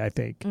reality, I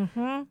think.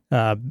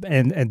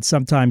 And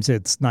sometimes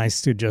it's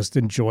nice to just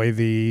enjoy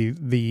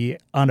the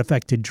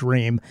unaffected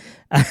dream.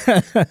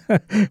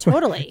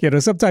 Totally.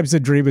 Sometimes the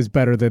dream is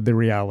better than the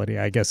reality,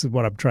 I guess is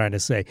what I'm trying to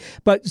say.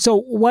 But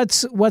so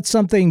what's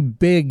something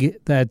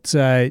big that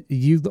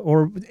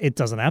or it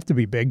doesn't have to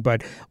be big,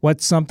 but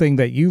what's something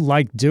that you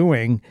like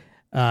doing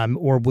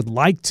or would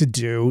like to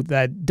do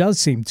that does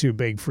seem too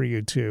big for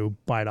you to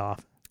bite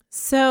off?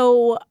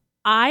 So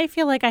I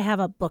feel like I have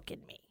a book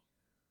in me.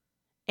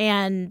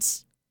 And,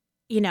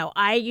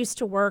 I used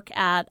to work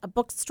at a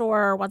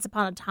bookstore once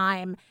upon a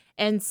time.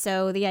 And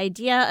so the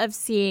idea of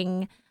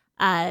seeing,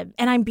 and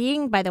I'm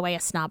being, by the way, a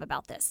snob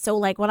about this. So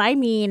like when I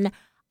mean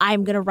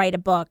I'm going to write a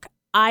book,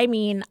 I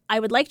mean I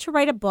would like to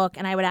write a book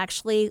and I would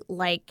actually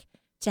like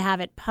to have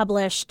it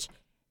published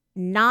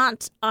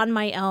not on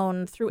my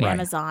own through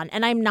Amazon.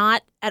 And I'm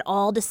not at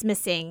all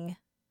dismissing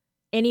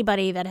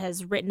anybody that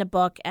has written a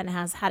book and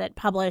has had it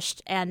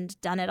published and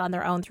done it on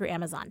their own through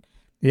Amazon.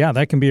 Yeah,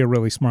 that can be a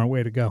really smart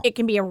way to go. It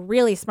can be a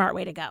really smart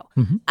way to go.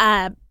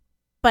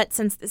 But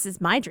since this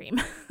is my dream,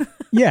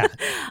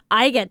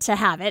 I get to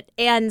have it.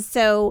 And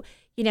so,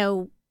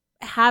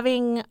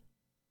 having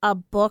a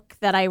book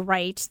that I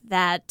write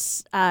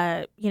that,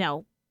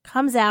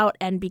 comes out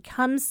and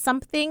becomes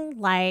something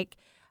like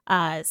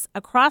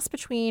a cross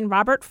between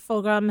Robert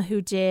Fulghum,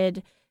 who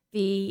did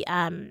the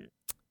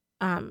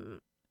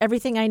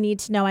Everything I Need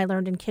to Know I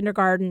Learned in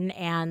Kindergarten,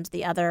 and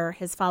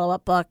his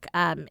follow-up book,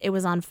 It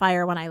Was on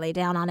Fire When I Lay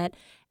Down on It.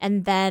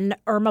 And then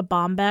Irma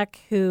Bombeck,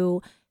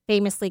 who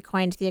famously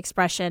coined the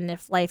expression,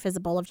 if life is a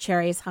bowl of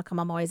cherries, how come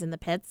I'm always in the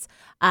pits?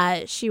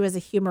 She was a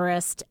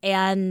humorist.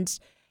 And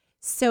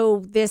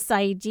so this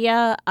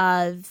idea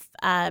of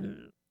I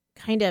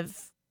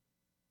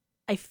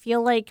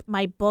feel like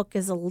my book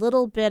is a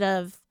little bit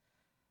of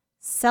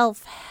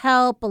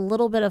self-help, a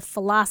little bit of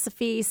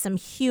philosophy, some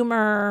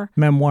humor.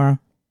 Memoir.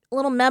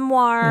 Little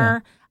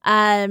memoir.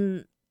 Yeah.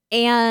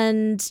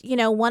 And,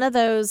 one of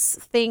those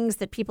things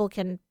that people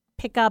can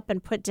pick up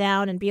and put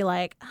down and be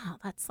like, oh,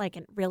 that's like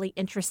a really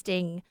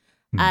interesting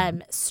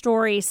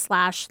story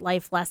 /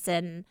 life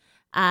lesson.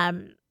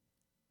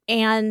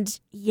 And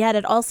yet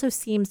it also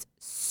seems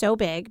so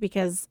big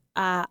because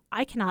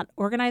I cannot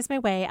organize my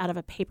way out of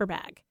a paper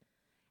bag.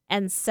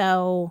 And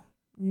so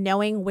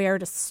knowing where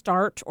to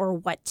start or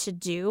what to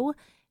do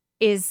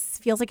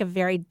feels like a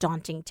very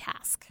daunting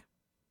task.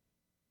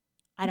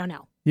 I don't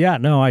know. Yeah,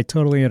 no, I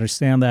totally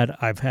understand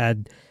that. I've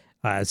had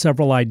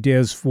several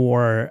ideas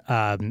for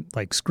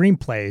like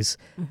screenplays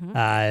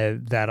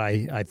that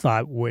I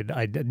thought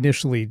I'd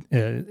initially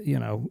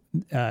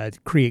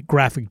create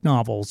graphic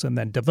novels and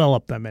then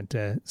develop them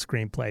into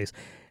screenplays.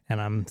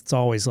 And it's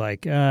always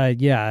like,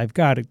 yeah, I've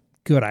got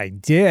good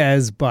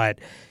ideas, but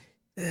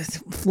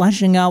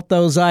fleshing out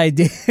those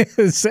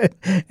ideas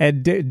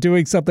and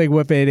doing something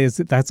with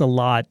it that's a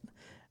lot.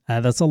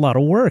 That's a lot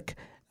of work.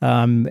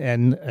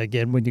 And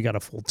again, when you got a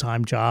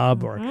full-time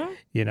job or,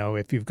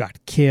 if you've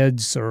got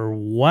kids or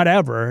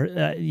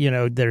whatever,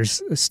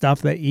 there's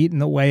stuff that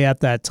eating away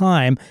at that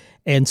time.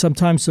 And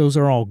sometimes those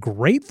are all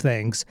great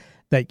things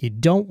that you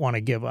don't want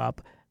to give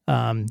up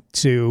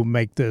to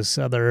make this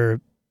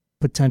other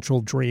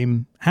potential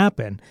dream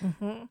happen.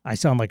 I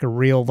sound like a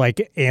real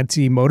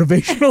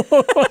anti-motivational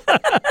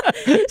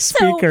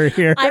speaker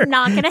here. I'm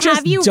not going to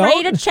have you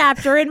write a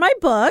chapter in my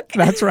book.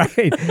 That's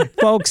right.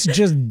 Folks,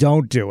 just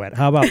don't do it.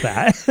 How about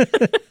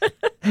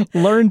that?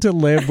 Learn to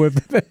live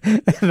with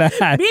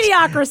that.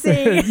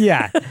 Mediocrity.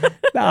 Yeah.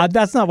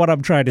 That's not what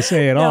I'm trying to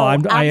say at all.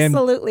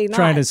 Absolutely I am not.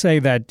 trying to say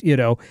that,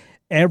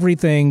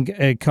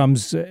 everything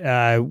comes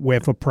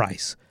with a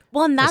price.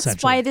 Well, and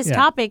that's why this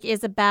topic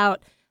is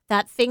about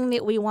that thing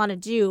that we want to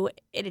do.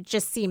 It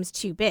just seems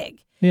too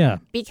big. Yeah.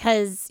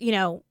 Because,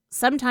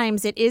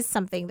 sometimes it is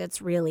something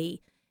that's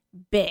really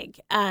big.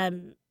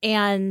 And,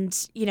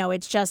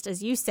 it's just,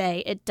 as you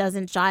say, it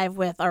doesn't jive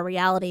with our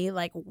reality,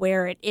 like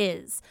where it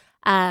is.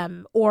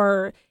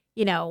 Or,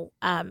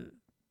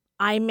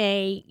 I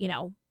may,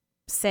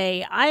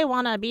 say, I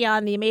want to be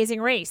on The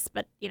Amazing Race,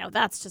 but,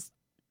 that's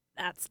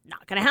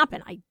not going to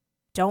happen. I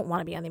don't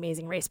want to be on The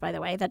Amazing Race, by the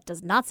way. That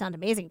does not sound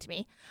amazing to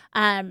me.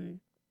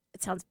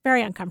 It sounds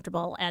very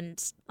uncomfortable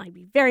and I'd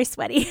be very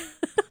sweaty.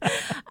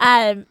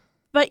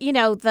 But,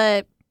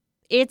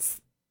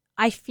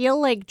 I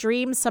feel like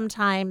dreams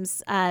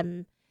sometimes,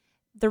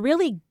 the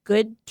really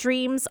good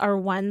dreams are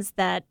ones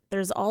that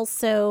there's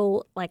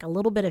also like a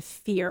little bit of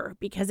fear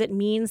because it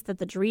means that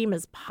the dream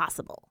is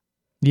possible.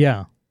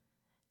 Yeah.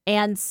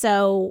 And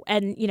so,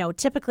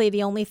 typically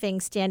the only thing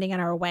standing in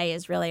our way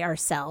is really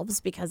ourselves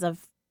because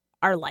of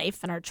our life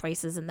and our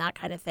choices and that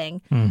kind of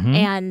thing.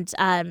 And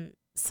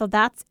so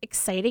that's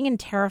exciting and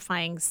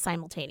terrifying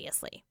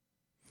simultaneously.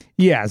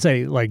 Yeah,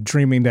 say like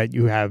dreaming that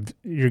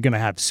you're going to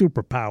have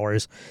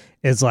superpowers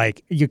is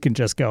like you can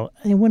just go,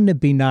 hey, wouldn't it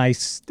be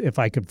nice if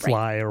I could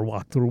fly or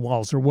walk through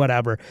walls or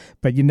whatever?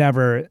 But you're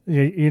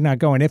not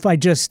going, if I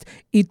just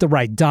eat the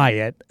right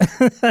diet,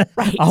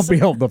 I'll be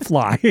able to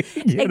fly.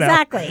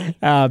 Exactly.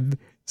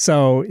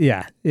 So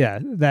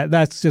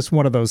that's just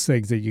one of those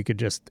things that you could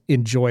just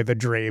enjoy the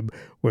dream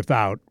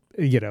without,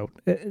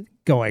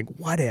 going,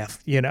 what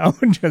if,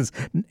 just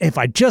if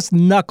I just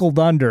knuckled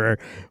under,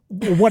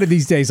 one of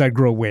these days I'd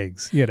grow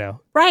wings,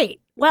 Right.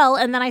 Well,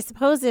 and then I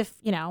suppose if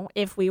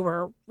we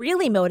were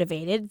really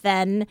motivated,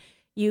 then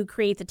you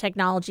create the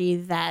technology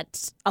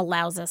that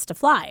allows us to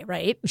fly,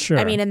 right? Sure.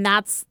 I mean, and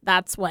that's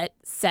what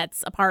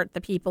sets apart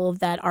the people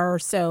that are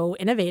so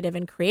innovative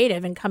and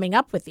creative and coming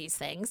up with these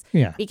things.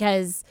 Yeah.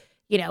 Because,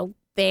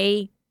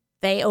 they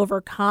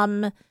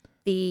overcome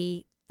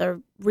the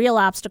real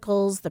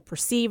obstacles, the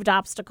perceived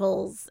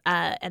obstacles,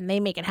 and they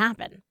make it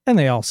happen. And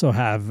they also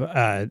have,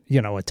 a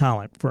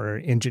talent for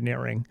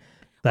engineering.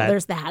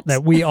 There's that.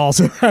 That we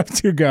also have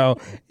to go,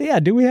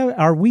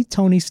 are we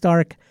Tony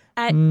Stark?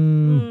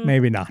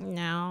 Maybe not.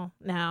 No.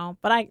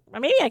 But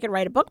maybe I could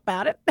write a book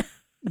about it.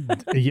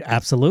 Yeah,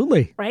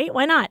 absolutely. Right?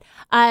 Why not?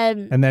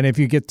 And then if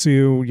you get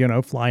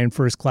to, fly in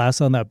first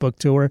class on that book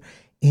tour,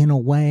 in a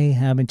way,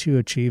 haven't you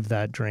achieved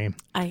that dream?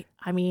 I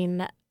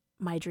mean,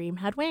 my dream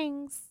had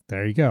wings.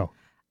 There you go.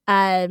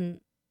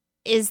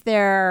 Is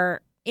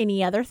there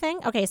any other thing?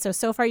 Okay,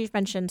 so far you've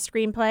mentioned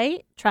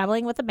screenplay,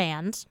 traveling with a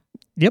band.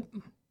 Yep.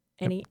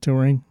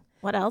 Touring.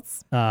 What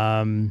else?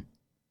 Yeah,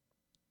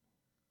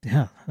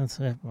 that's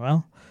it.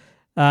 Well,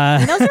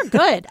 those are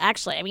good,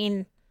 actually. I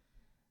mean,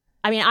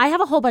 I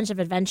have a whole bunch of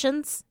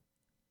inventions,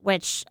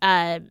 which,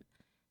 I'm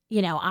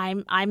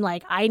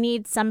like, I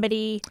need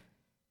somebody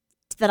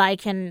that I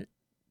can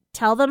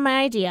tell them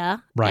my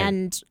idea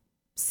and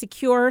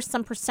secure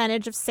some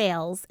percentage of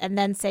sales and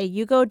then say,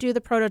 you go do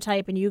the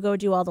prototype and you go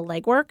do all the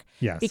legwork.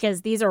 Yes.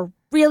 Because these are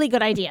really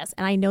good ideas.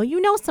 And I know you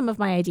know some of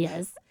my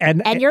ideas.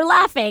 And you're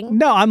laughing.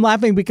 No, I'm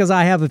laughing because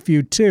I have a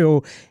few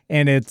too.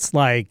 And it's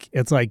like,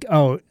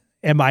 oh,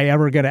 am I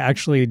ever going to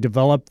actually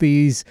develop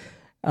these?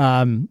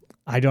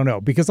 I don't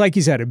know. Because like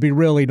you said, it'd be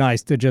really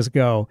nice to just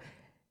go,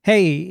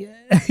 hey,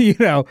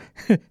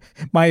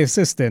 my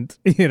assistant,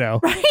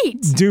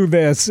 do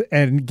this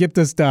and get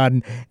this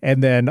done.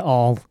 And then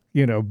I'll,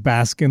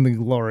 bask in the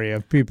glory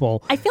of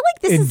people. I feel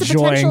like this is a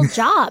potential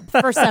job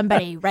for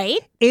somebody,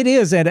 right? It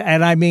is. And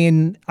I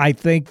mean, I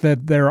think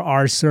that there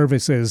are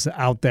services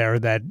out there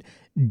that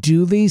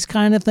do these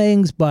kind of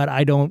things, but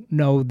I don't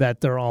know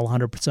that they're all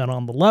 100%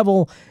 on the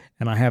level.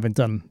 And I haven't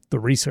done the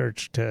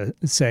research to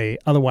say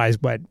otherwise.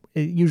 But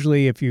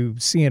usually if you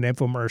see an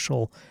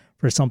infomercial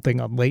for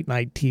something on late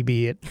night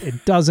TV,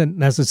 it doesn't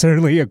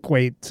necessarily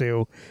equate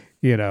to,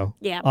 Yeah, on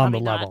the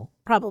probably not. level.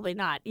 Probably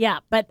not. Yeah,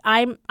 but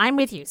I'm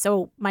with you.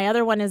 So my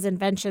other one is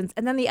inventions,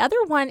 and then the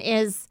other one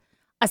is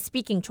a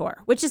speaking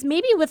tour, which is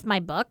maybe with my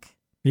book.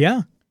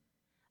 Yeah.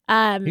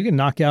 You can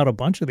knock out a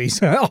bunch of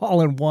these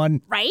all in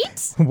one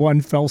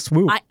fell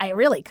swoop. I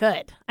really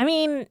could. I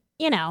mean,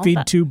 feed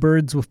two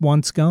birds with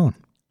one scone.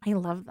 I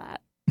love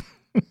that.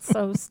 It's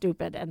so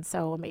stupid and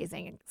so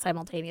amazing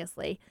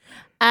simultaneously.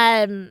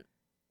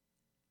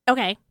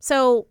 Okay,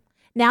 so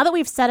now that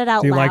we've said it out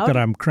loud. Do you loud, like that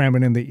I'm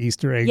cramming in the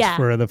Easter eggs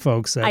for the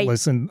folks that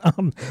listen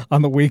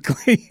on the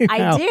weekly?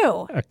 I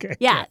do. Okay.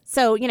 Yeah.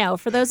 So,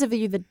 for those of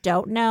you that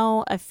don't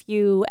know, a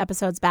few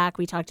episodes back,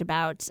 we talked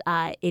about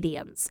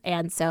idioms.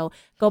 And so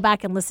go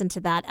back and listen to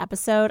that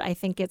episode. I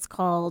think it's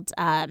called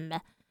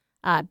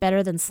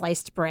Better Than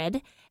Sliced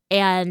Bread.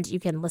 And you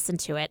can listen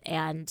to it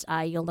and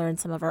you'll learn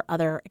some of our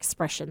other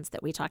expressions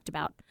that we talked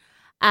about.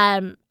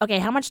 Okay,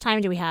 how much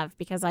time do we have?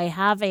 Because I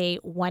have a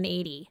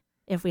 180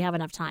 if we have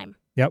enough time.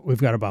 Yep,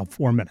 we've got about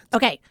 4 minutes.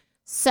 Okay,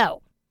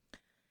 so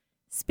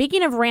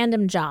speaking of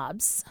random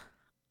jobs,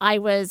 I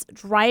was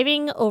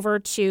driving over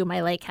to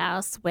my lake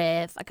house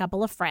with a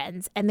couple of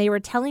friends, and they were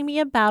telling me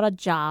about a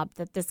job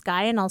that this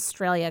guy in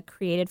Australia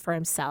created for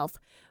himself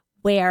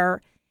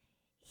where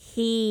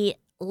he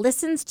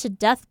listens to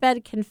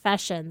deathbed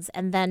confessions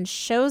and then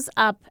shows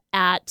up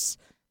at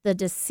the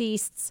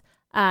deceased's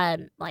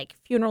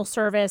funeral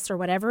service or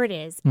whatever it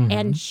is,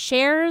 and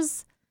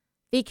shares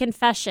the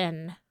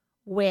confession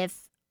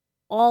with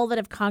all that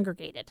have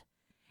congregated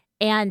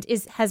and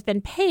has been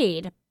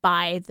paid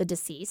by the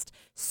deceased.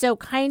 So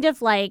kind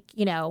of like,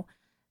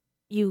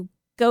 you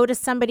go to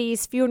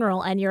somebody's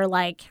funeral and you're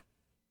like,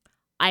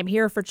 I'm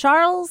here for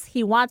Charles.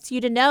 He wants you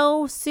to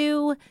know,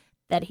 Sue,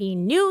 that he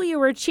knew you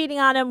were cheating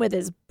on him with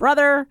his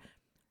brother,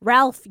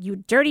 Ralph, you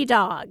dirty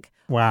dog.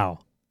 Wow.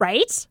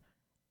 Right?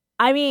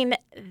 I mean,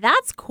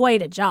 that's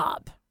quite a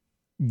job.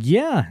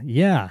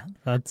 Yeah.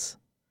 That's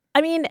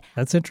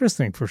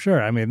interesting for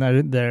sure. I mean,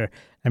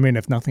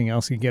 if nothing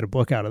else, you get a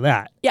book out of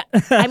that. Yeah.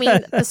 I mean,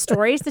 the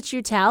stories that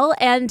you tell,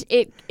 and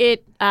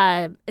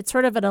it's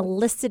sort of an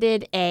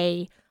elicited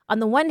on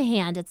the one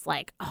hand, it's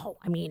like,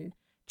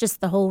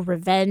 just the whole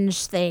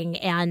revenge thing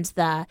and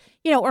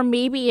or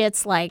maybe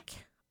it's like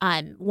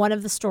one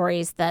of the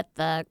stories that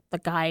the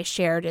guy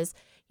shared is,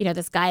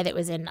 this guy that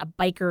was in a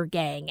biker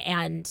gang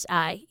and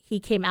he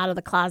came out of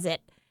the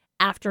closet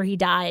after he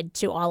died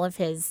to all of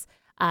his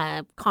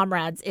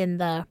comrades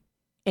in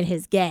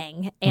his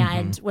gang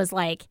and was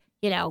like,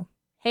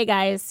 hey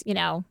guys,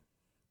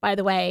 by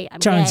the way, I'm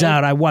Turns gay.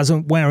 out I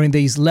wasn't wearing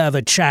these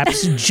leather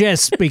chaps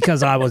just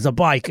because I was a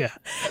biker.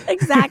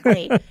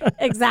 Exactly.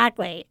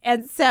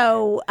 And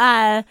so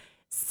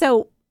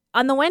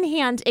on the one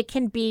hand, it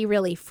can be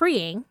really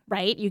freeing,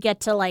 right? You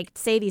get to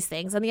say these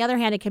things. On the other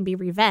hand, it can be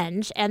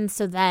revenge. And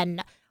so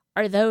then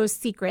are those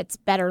secrets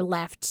better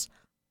left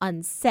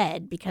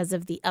unsaid because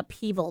of the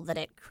upheaval that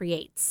it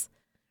creates?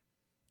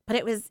 But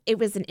it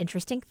was an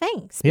interesting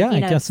thing. I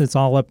guess it's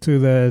all up to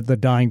the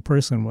dying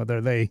person whether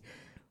they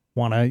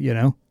want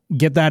to,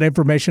 get that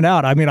information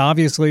out. I mean,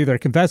 obviously they're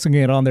confessing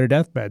it on their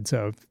deathbed.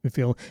 So if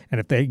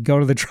they go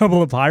to the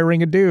trouble of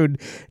hiring a dude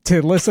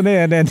to listen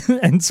in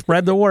and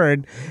spread the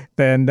word,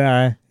 then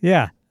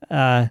yeah,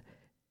 I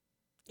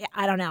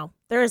don't know.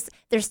 There's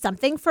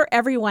something for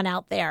everyone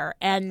out there,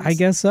 and I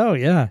guess so.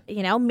 Yeah,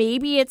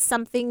 maybe it's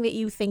something that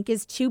you think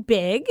is too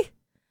big.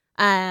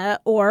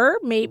 Or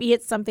maybe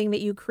it's something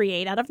that you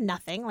create out of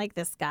nothing, like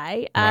this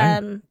guy.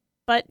 Right.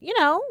 But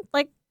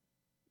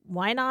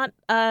why not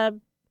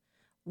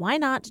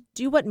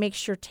do what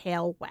makes your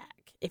tail wag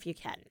if you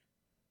can?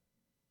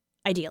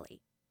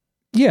 Ideally.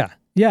 Yeah.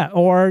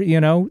 Or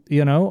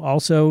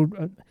also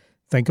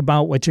think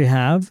about what you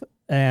have,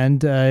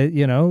 and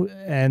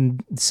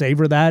and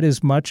savor that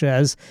as much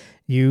as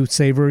you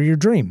savor your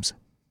dreams.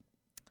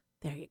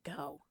 There you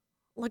go.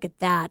 Look at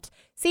that.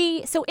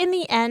 See, so in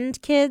the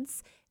end,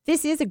 kids,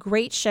 this is a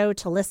great show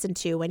to listen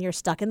to when you're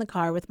stuck in the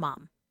car with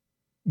mom.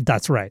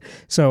 That's right.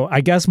 So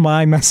I guess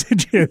my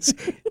message is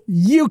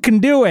you can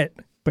do it,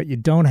 but you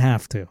don't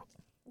have to.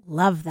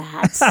 Love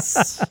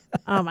that.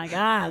 Oh, my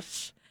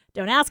gosh.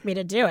 Don't ask me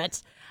to do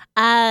it.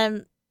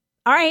 All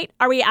right.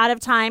 Are we out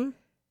of time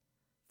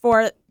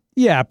for...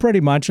 Yeah,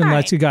 pretty much,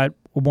 unless right. You got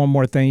one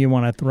more thing you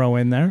want to throw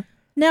in there.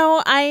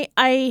 No, I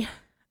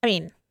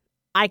mean...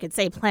 I could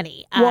say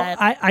plenty. Well,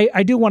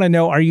 I do want to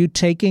know, are you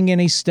taking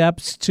any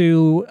steps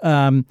to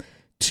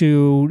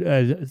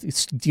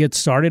get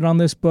started on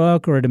this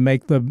book or to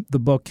make the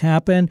book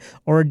happen?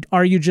 Or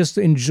are you just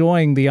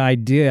enjoying the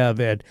idea of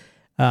it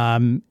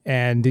and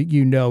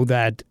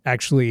that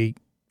actually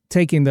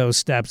taking those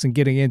steps and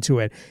getting into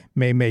it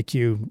may make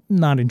you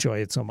not enjoy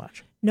it so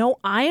much? No,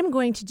 I am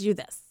going to do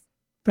this.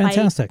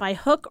 Fantastic. By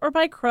hook or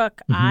by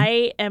crook,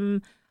 I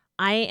am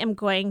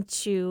going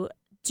to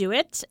do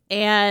it,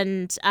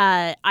 and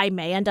I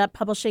may end up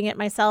publishing it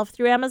myself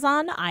through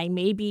Amazon. I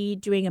may be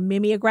doing a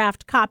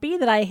mimeographed copy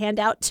that I hand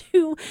out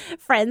to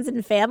friends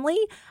and family.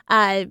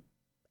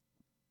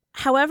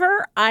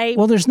 However,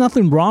 there's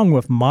nothing wrong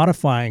with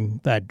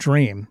modifying that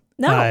dream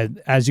No.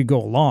 As you go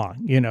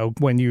along.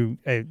 When you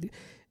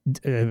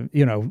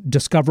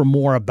discover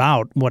more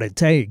about what it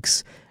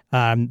takes.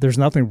 There's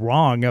nothing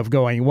wrong of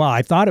going, well,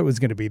 I thought it was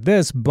going to be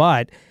this,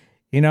 but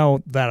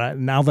now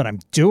that I'm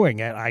doing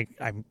it,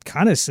 I'm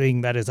kind of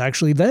seeing that it's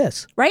actually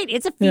this. Right.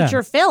 It's a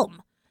feature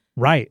film.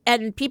 Right.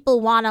 And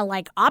people want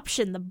to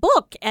option the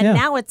book, and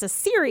now it's a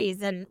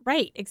series. And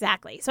right,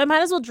 exactly. So I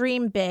might as well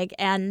dream big.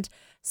 And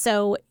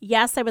so,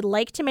 yes, I would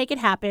like to make it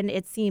happen.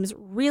 It seems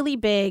really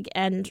big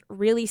and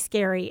really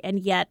scary. And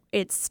yet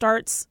it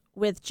starts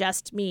with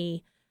just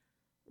me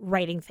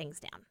writing things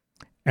down.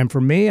 And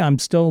for me, I'm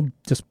still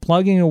just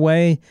plugging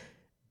away,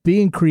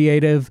 being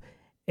creative.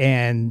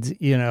 And,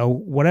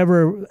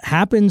 whatever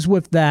happens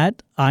with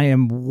that, I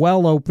am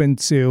well open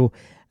to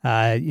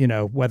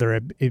whether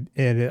it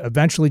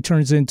eventually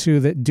turns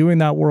into doing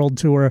that world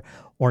tour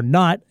or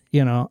not,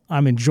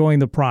 I'm enjoying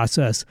the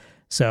process.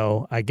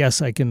 So I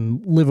guess I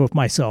can live with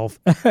myself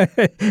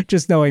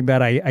just knowing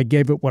that I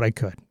gave it what I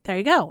could. There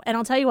you go. And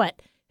I'll tell you what,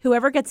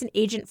 whoever gets an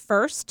agent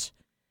first,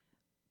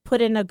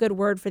 put in a good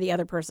word for the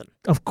other person.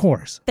 Of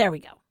course. There we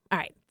go. All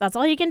right. That's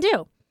all you can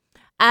do.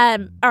 All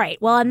right.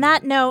 Well, on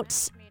that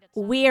note,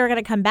 we are going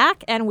to come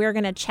back and we're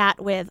going to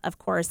chat with, of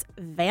course,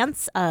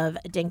 Vance of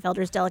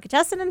Dingfelder's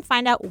Delicatessen and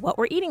find out what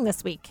we're eating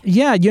this week.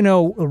 Yeah,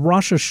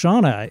 Rosh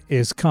Hashanah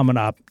is coming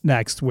up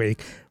next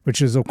week,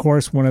 which is, of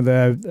course, one of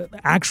the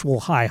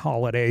actual high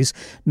holidays,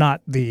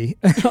 not the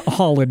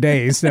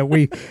holidays that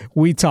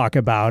we talk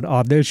about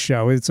on this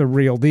show. It's a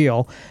real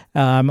deal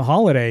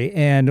holiday.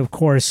 And, of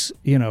course,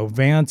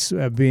 Vance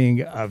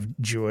being of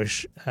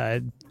Jewish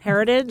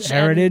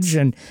heritage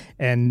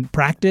and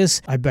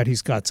practice. I bet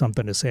he's got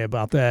something to say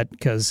about that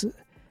because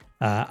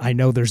I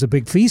know there's a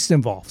big feast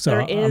involved. So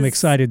I'm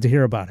excited to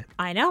hear about it.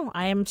 I know.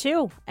 I am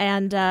too.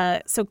 And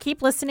so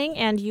keep listening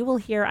and you will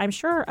hear, I'm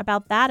sure,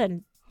 about that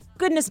and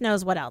goodness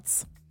knows what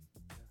else.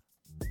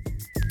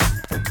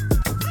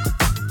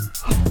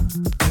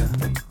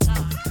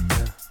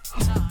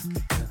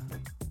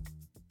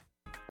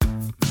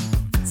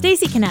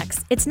 Stacy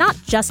Connects. It's not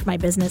just my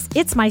business,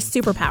 it's my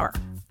superpower.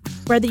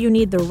 Whether you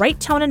need the right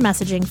tone and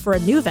messaging for a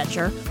new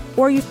venture,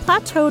 or you've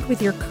plateaued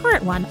with your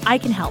current one, I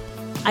can help.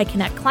 I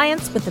connect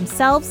clients with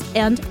themselves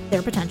and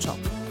their potential.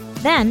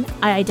 Then,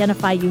 I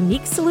identify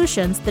unique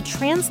solutions that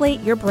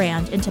translate your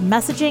brand into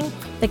messaging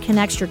that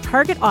connects your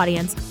target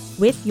audience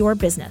with your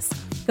business.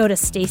 Go to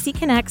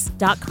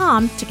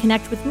stacyconnects.com to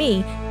connect with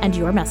me and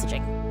your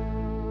messaging.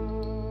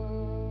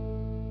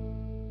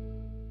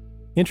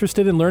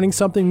 Interested in learning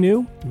something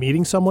new?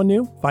 Meeting someone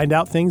new? Find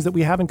out things that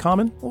we have in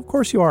common? Well, of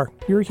course you are.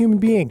 You're a human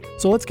being.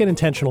 So let's get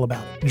intentional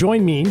about it.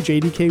 Join me,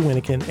 JDK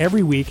Winnikin,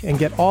 every week and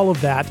get all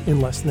of that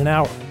in less than an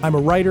hour. I'm a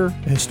writer,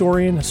 a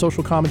historian, a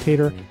social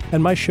commentator,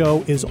 and my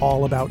show is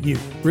all about you.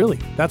 Really,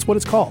 that's what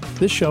it's called.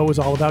 This show is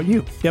all about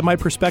you. Get my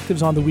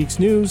perspectives on the week's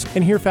news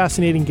and hear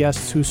fascinating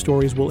guests whose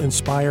stories will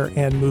inspire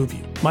and move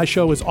you. My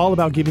show is all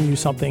about giving you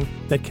something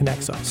that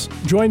connects us.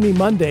 Join me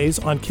Mondays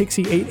on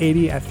Kixie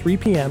 880 at 3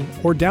 p.m.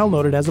 or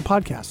download it as a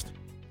podcast.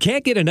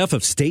 Can't get enough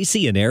of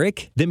Stacy and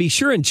Eric? Then be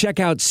sure and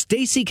check out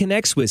Stacy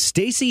Connects with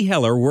Stacy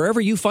Heller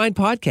wherever you find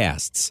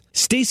podcasts.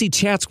 Stacy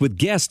chats with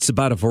guests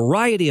about a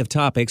variety of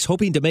topics,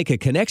 hoping to make a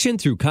connection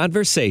through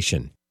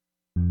conversation.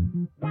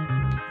 Don't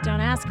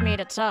ask me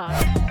to talk.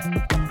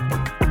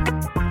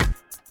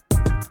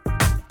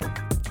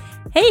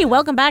 Hey,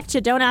 welcome back to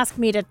Don't Ask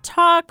Me to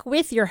Talk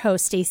with your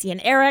hosts, Stacy and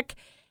Eric.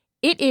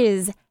 It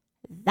is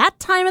that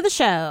time of the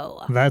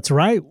show. That's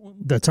right.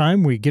 The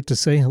time we get to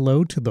say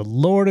hello to the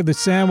Lord of the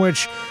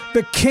Sandwich,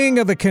 the King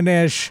of the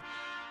Knish,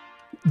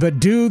 the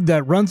dude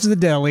that runs the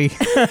deli.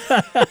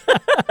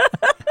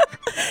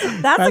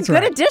 That's a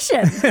good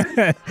addition.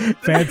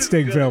 Vance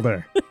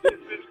Dingfelder. This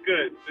is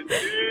good. The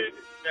dude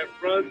that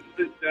runs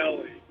the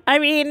deli. I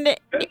mean,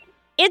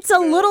 it's a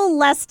little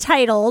less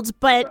titled,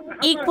 but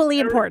equally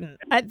important.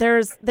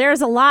 There's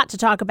a lot to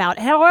talk about.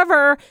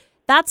 However,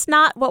 that's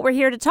not what we're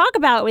here to talk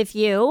about with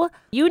you.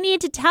 You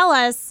need to tell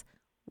us,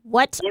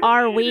 what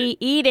are we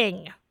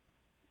eating?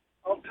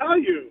 I'll tell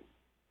you.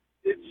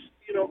 It's,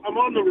 I'm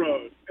on the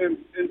road, and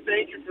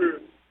thank you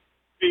for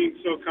being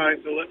so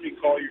kind to let me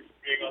call you for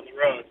being on the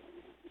road,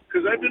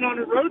 because I've been on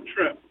a road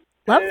trip.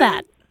 Love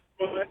that.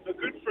 But a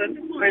good friend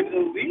of mine,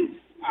 Elise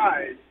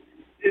Hyde,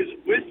 is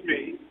with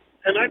me,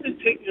 and I've been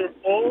taking her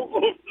all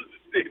over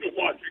the state of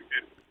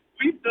Washington.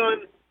 We've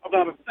done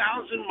about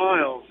 1,000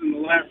 miles in the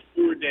last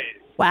 4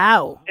 days.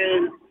 Wow.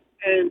 And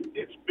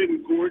it's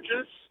been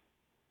gorgeous.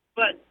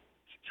 But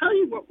to tell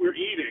you what we're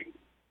eating,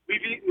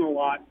 we've eaten a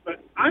lot,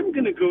 but I'm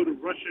going to go to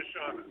Rosh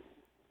Hashanah.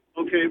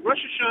 Okay, Rosh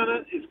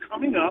Hashanah is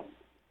coming up,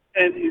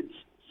 and it's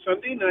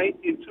Sunday night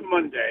into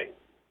Monday.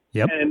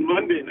 Yep. And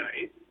Monday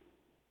night.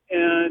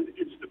 And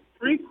it's the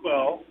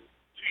prequel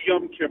to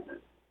Yom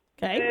Kippur.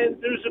 Okay.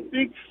 And there's a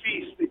big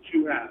feast that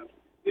you have.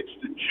 It's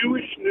the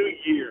Jewish New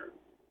Year.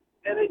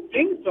 And at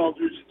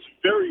Dingfelder's, it's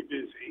very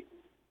busy.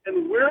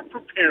 And we're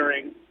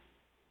preparing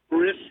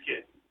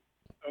brisket.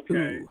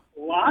 Okay? Ooh.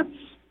 Lots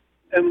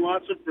and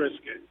lots of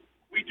brisket.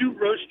 We do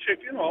roast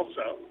chicken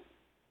also.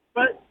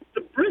 But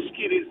the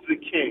brisket is the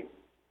king,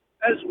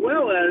 as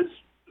well as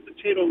the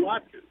potato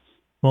latkes.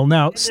 Well,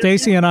 now,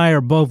 Stacy and I are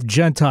both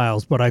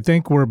Gentiles, but I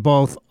think we're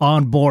both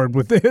on board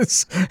with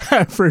this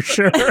for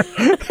sure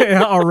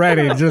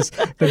already, just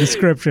the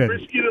description.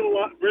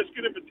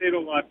 Brisket and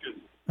potato latkes.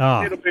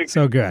 Oh,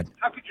 so good.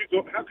 How could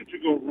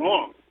you go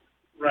wrong,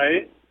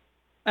 right?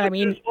 I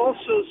mean, there's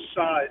also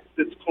side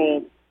that's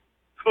called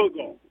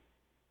kugel.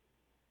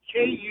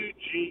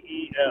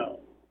 Kugel.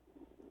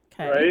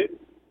 okay. Right?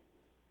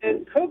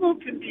 And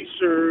kugel can be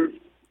served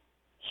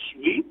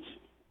sweet,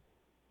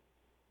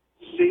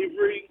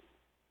 savory.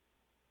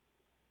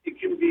 It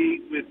can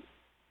be with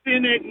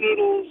thin egg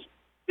noodles.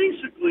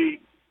 Basically,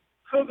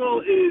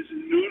 kugel is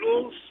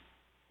noodles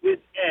with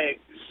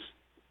eggs,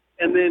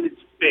 and then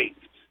it's baked.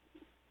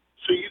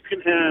 So you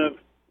can have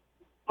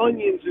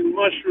onions and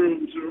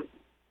mushrooms, or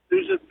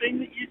there's a thing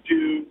that you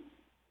do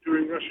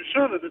during Rosh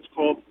Hashanah that's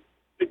called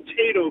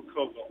potato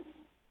kugel.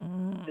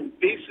 And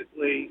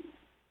basically,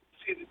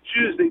 see, the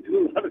Jews, they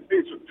do a lot of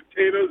things with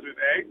potatoes and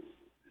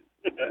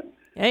eggs.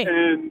 Hey.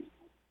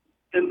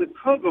 And the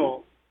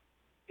kugel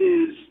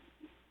is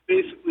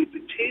basically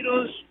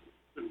potatoes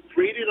with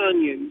grated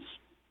onions,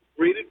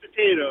 grated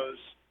potatoes,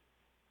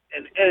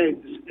 and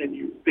eggs, and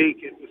you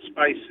bake it with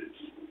spices.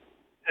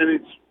 And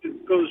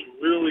it goes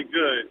really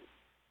good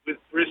with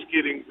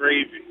brisket and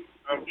gravy.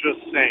 I'm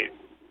just saying.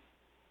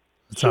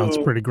 It sounds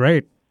pretty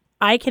great.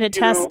 I can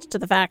attest to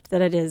the fact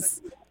that it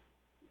is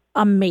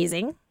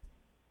amazing.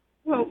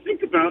 Well,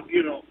 think about,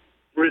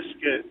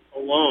 brisket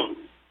alone,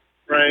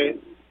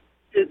 right?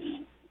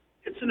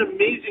 It's an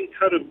amazing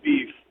cut of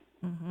beef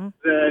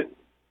that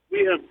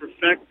we have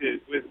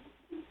perfected with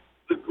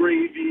the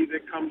gravy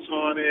that comes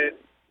on it,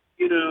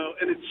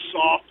 and it's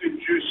soft and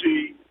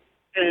juicy,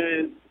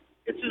 and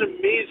it's an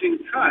amazing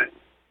cut,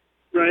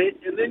 right?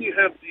 And then you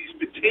have these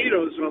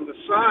potatoes on the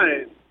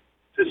side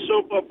to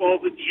soak up all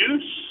the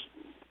juice.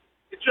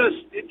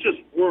 It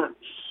just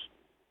works.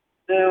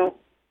 Now,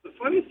 the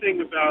funny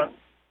thing about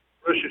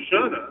Rosh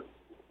Hashanah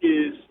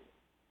is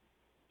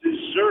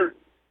dessert,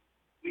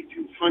 we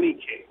do honey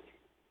cake,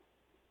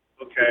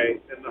 okay?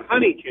 And the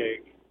honey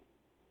cake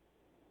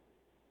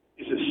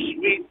is a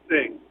sweet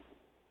thing.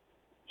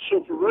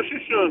 So for Rosh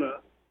Hashanah,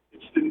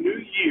 it's the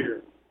new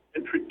year,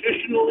 and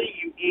traditionally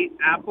you eat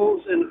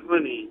apples and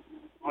honey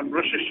on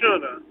Rosh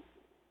Hashanah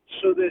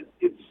so that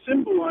it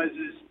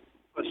symbolizes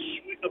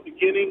a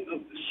beginning of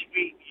the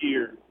sweet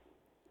year.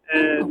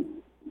 And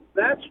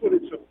that's what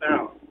it's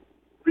about,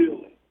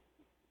 really,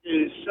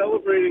 is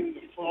celebrating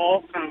the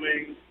fall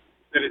coming,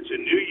 that it's a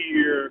new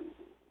year,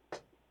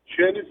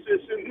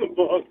 Genesis in the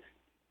book,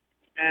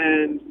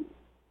 and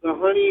the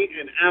honey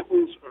and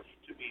apples are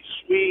to be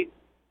sweet,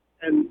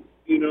 and,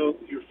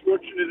 you're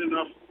fortunate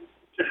enough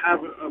to have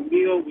a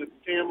meal with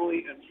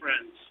family and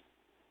friends.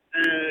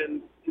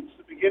 And it's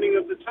the beginning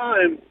of the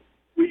time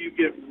where you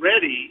get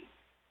ready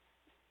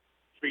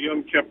for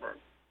Yom Kippur.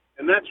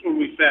 And that's when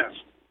we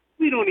fast.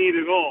 We don't eat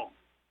at all.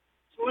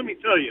 So let me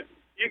tell you,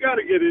 you got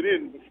to get it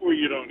in before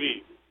you don't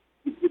eat.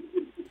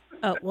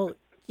 Oh, well,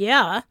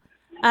 yeah.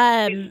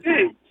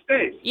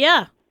 Stay.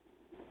 Yeah.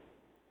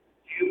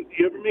 Do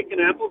you ever make an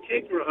apple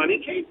cake or a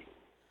honey cake?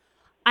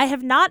 I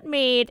have not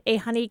made a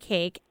honey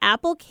cake.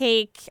 Apple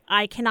cake,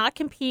 I cannot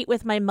compete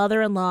with my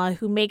mother-in-law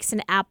who makes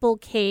an apple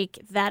cake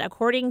that,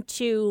 according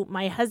to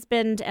my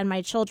husband and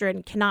my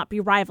children, cannot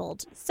be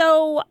rivaled.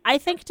 So I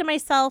think to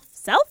myself,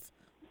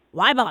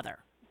 why bother?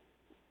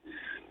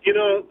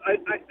 I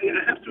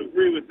have to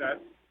agree with that.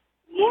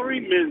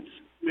 Lori Mintz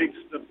makes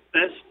the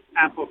best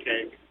apple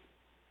cake,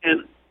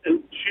 and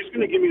she's going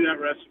to give me that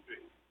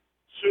recipe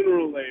sooner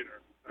or later.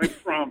 I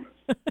promise.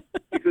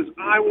 Because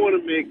I want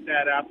to make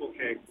that apple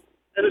cake.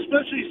 And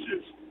especially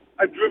since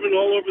I've driven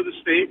all over the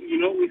state,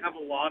 and we have a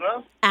lot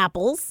of?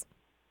 Apples.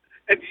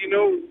 And do you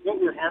know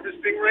what we're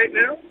harvesting right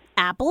now?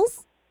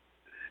 Apples.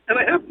 And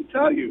I have to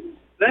tell you,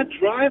 that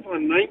drive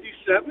on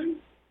 97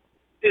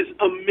 is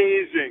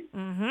amazing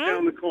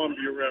down the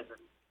Columbia River.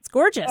 It's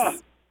gorgeous.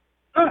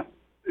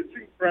 It's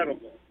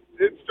incredible.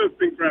 It's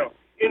just incredible.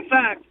 In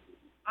fact,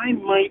 I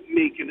might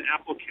make an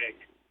apple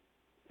cake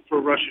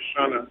for Rosh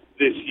Hashanah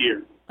this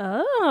year.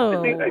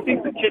 Oh. I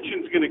think the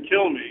kitchen's going to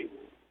kill me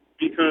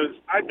because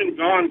I've been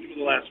gone for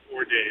the last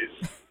 4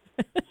 days.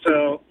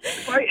 So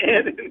if I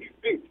add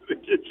anything to the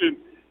kitchen,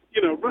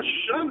 Rosh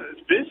Hashanah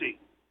is busy.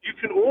 You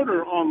can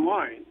order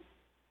online.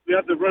 We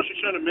have the Rosh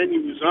Hashanah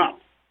menu is up.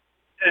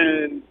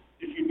 And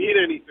if you need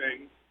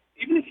anything,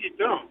 even if you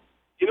don't,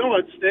 you know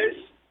what, Stace?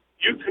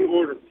 You can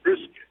order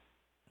brisket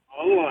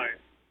online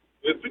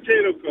with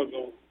potato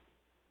kugel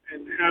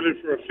and have it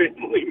for a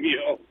family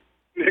meal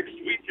next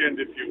weekend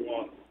if you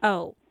want.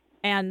 Oh,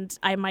 and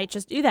I might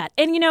just do that.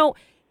 And,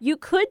 you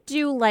could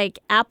do,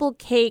 apple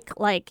cake,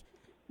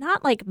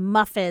 not like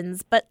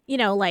muffins, but,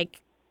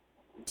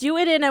 do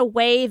it in a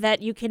way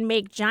that you can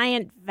make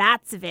giant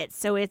vats of it.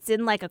 So it's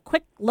in, a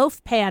quick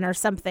loaf pan or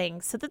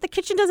something so that the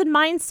kitchen doesn't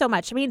mind so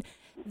much. I mean,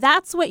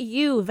 that's what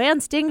you,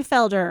 Vance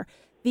Dingfelder,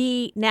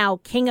 the now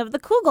king of the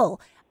kugel,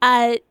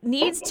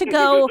 needs to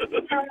go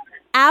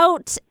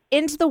out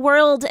into the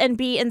world and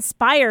be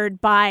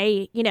inspired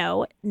by,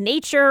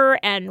 nature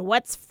and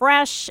what's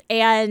fresh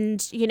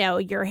and,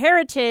 your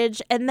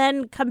heritage, and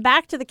then come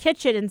back to the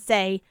kitchen and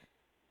say,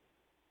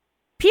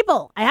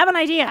 people, I have an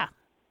idea.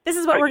 This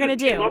is what we're going to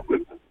do.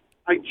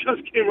 I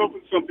just came up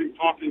with something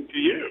talking to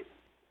you.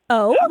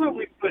 Oh? How about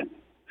we put,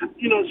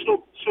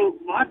 so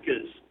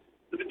latkes,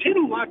 the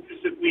potato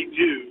latkes that we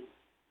do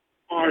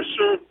are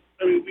served,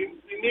 we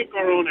make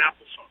our own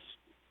applesauce.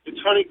 It's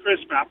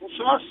Honeycrisp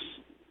applesauce,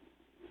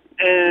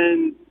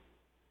 and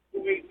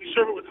we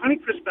serve it with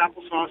Honeycrisp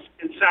applesauce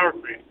and sour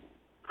cream.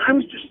 I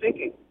was just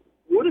thinking,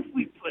 what if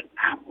we put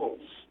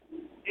apples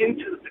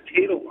into the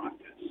potato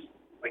latkes,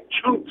 like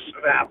chunks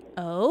of apples?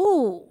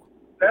 Oh.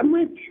 That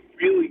might be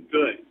really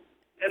good,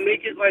 and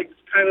make it like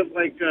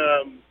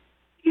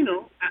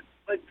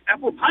like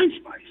apple pie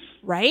spice.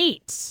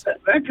 Right.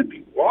 That could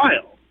be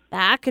wild.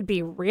 That could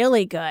be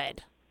really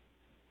good.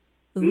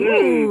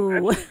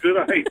 Ooh. That's a good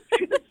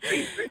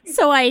idea.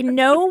 So I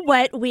know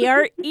what we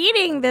are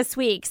eating this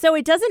week. So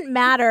it doesn't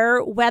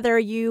matter whether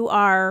you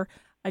are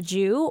a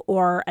Jew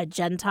or a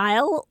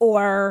Gentile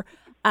or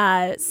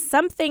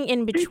something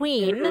in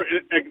between. Or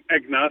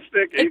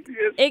agnostic,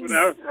 atheist,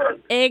 whatever.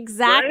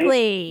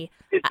 Exactly.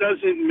 Right? It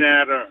doesn't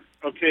matter.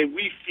 Okay,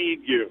 we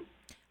feed you,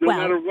 no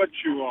matter what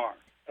you are.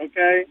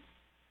 Okay,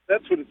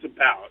 that's what it's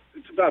about.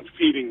 It's about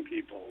feeding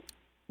people.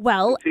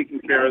 Well, taking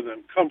care of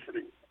them,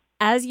 comforting them.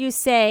 As you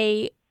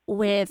say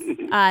with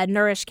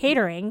Nourish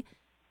Catering,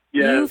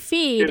 yes, you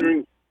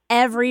feed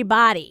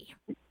everybody.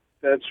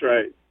 That's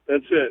right.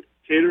 That's it.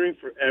 Catering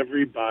for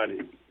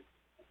everybody.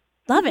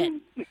 Love it.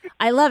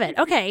 I love it.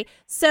 Okay,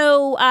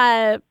 so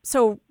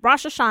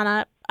Rosh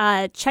Hashanah,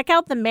 check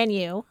out the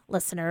menu,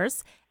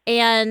 listeners,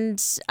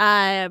 and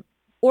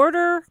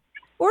order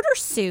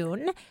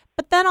soon.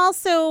 But then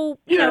also,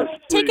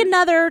 take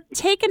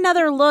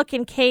another look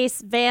in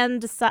case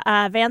Vance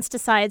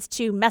decides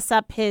to mess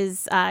up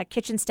his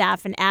kitchen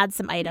staff and add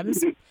some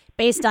items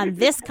based on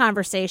this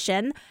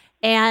conversation.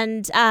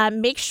 And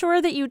make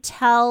sure that you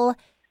tell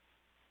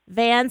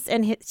Vance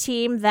and his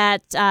team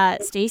that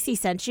Stacy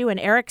sent you and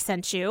Eric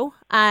sent you.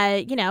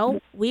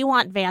 We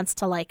want Vance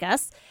to like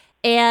us.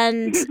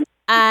 And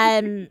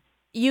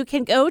you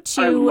can go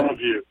to... I love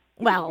you.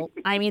 Well,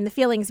 the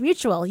feeling's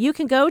mutual. You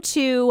can go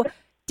to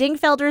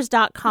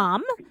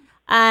dingfelders.com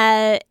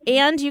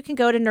and you can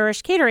go to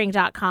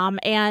nourishcatering.com,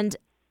 and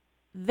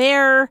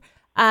there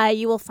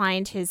you will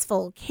find his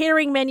full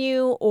catering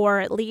menu, or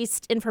at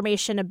least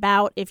information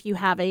about if you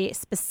have a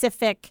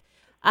specific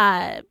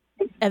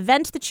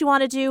event that you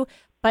want to do.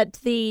 But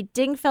the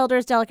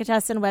Dingfelders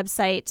Delicatessen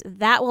website,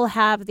 that will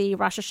have the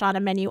Rosh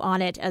Hashanah menu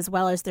on it, as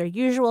well as their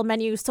usual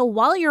menu. So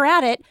while you're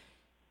at it,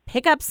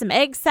 pick up some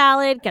egg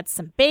salad, get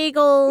some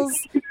bagels,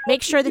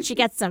 make sure that you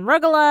get some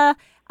rugula,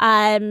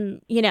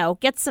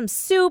 get some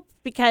soup,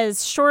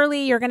 because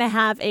surely you're going to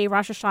have a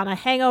Rosh Hashanah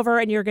hangover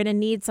and you're going to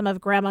need some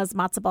of Grandma's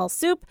matzo ball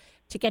soup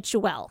to get you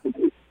well.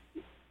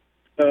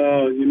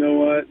 Oh, you know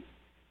what?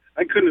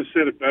 I couldn't have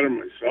said it better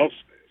myself,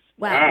 Stace.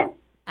 Wow.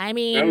 That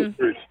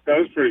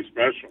was pretty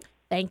special.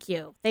 Thank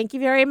you. Thank you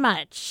very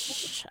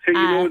much. Hey,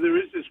 there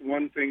is this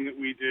one thing that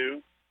we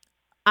do.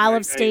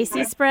 Olive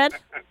Stacy spread?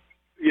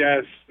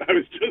 Yes, I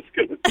was just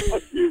going to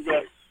talk to you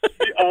about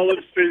the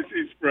Olive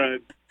Stacy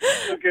spread.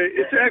 Okay,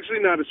 it's actually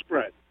not a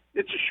spread.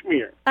 It's a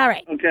schmear. All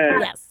right. Okay?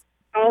 Yes.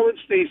 Olive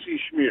Stacy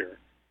schmear.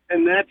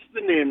 And that's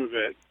the name of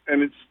it.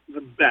 And it's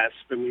the best.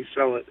 And we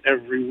sell it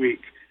every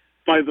week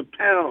by the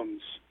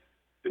pounds.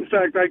 In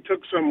fact, I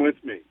took some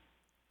with me.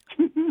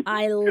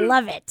 I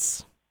love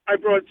it. I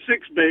brought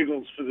 6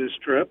 bagels for this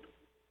trip.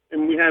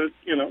 And we had,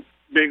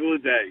 bagel a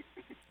day.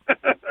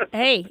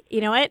 Hey, you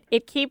know what?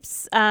 It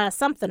keeps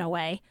something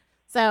away.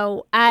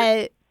 So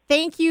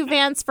thank you,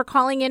 Vance, for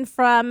calling in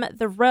from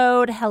the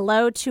road.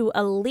 Hello to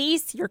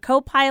Elise, your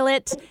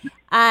co-pilot.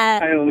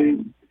 Hi,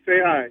 Elise. Say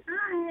hi.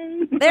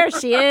 Hi. There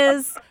she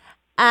is.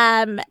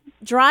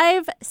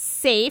 Drive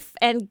safe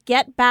and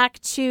get back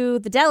to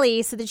the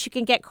deli so that you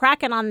can get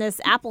cracking on this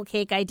apple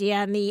cake idea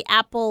and the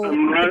apple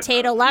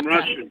potato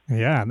latke.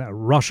 Yeah, and that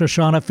Rosh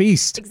Hashanah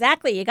feast.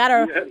 Exactly. You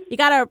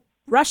gotta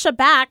rush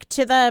back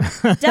to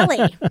the deli.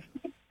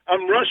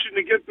 I'm rushing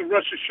to get the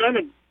Rosh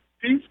Hashanah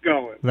piece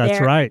going.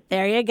 That's right.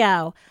 There you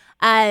go.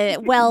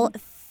 Well,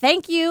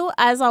 thank you.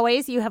 As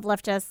always, you have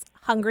left us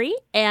hungry,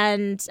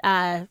 and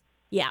I'm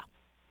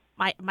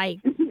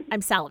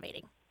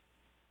salivating.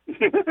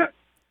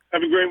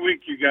 Have a great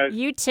week, you guys.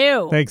 You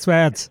too. Thanks,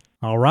 Vance.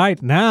 All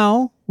right,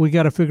 now we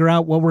got to figure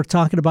out what we're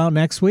talking about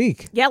next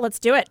week. Yeah, let's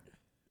do it.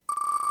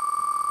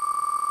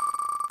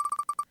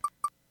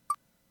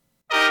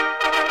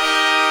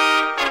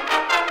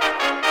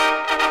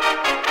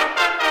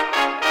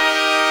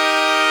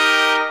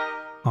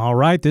 All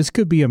right, this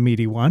could be a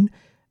meaty one.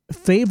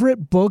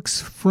 Favorite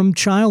books from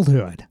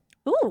childhood.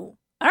 Ooh, all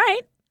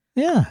right.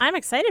 Yeah. I'm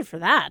excited for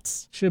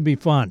that. Should be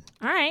fun.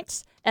 All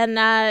right. And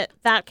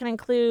that can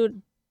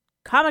include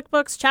comic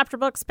books, chapter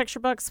books, picture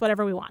books,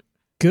 whatever we want.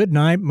 Good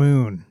Night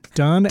Moon.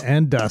 Done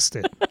and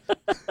dusted.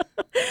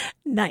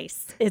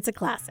 Nice. It's a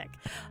classic.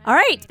 All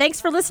right. Thanks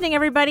for listening,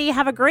 everybody.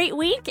 Have a great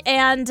week.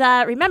 And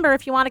remember,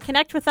 if you want to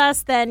connect with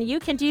us, then you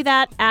can do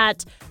that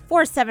at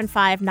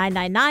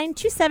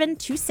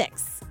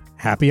 475-999-2726.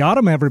 Happy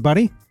autumn,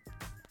 everybody.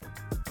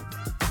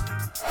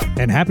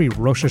 And happy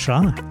Rosh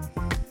Hashanah.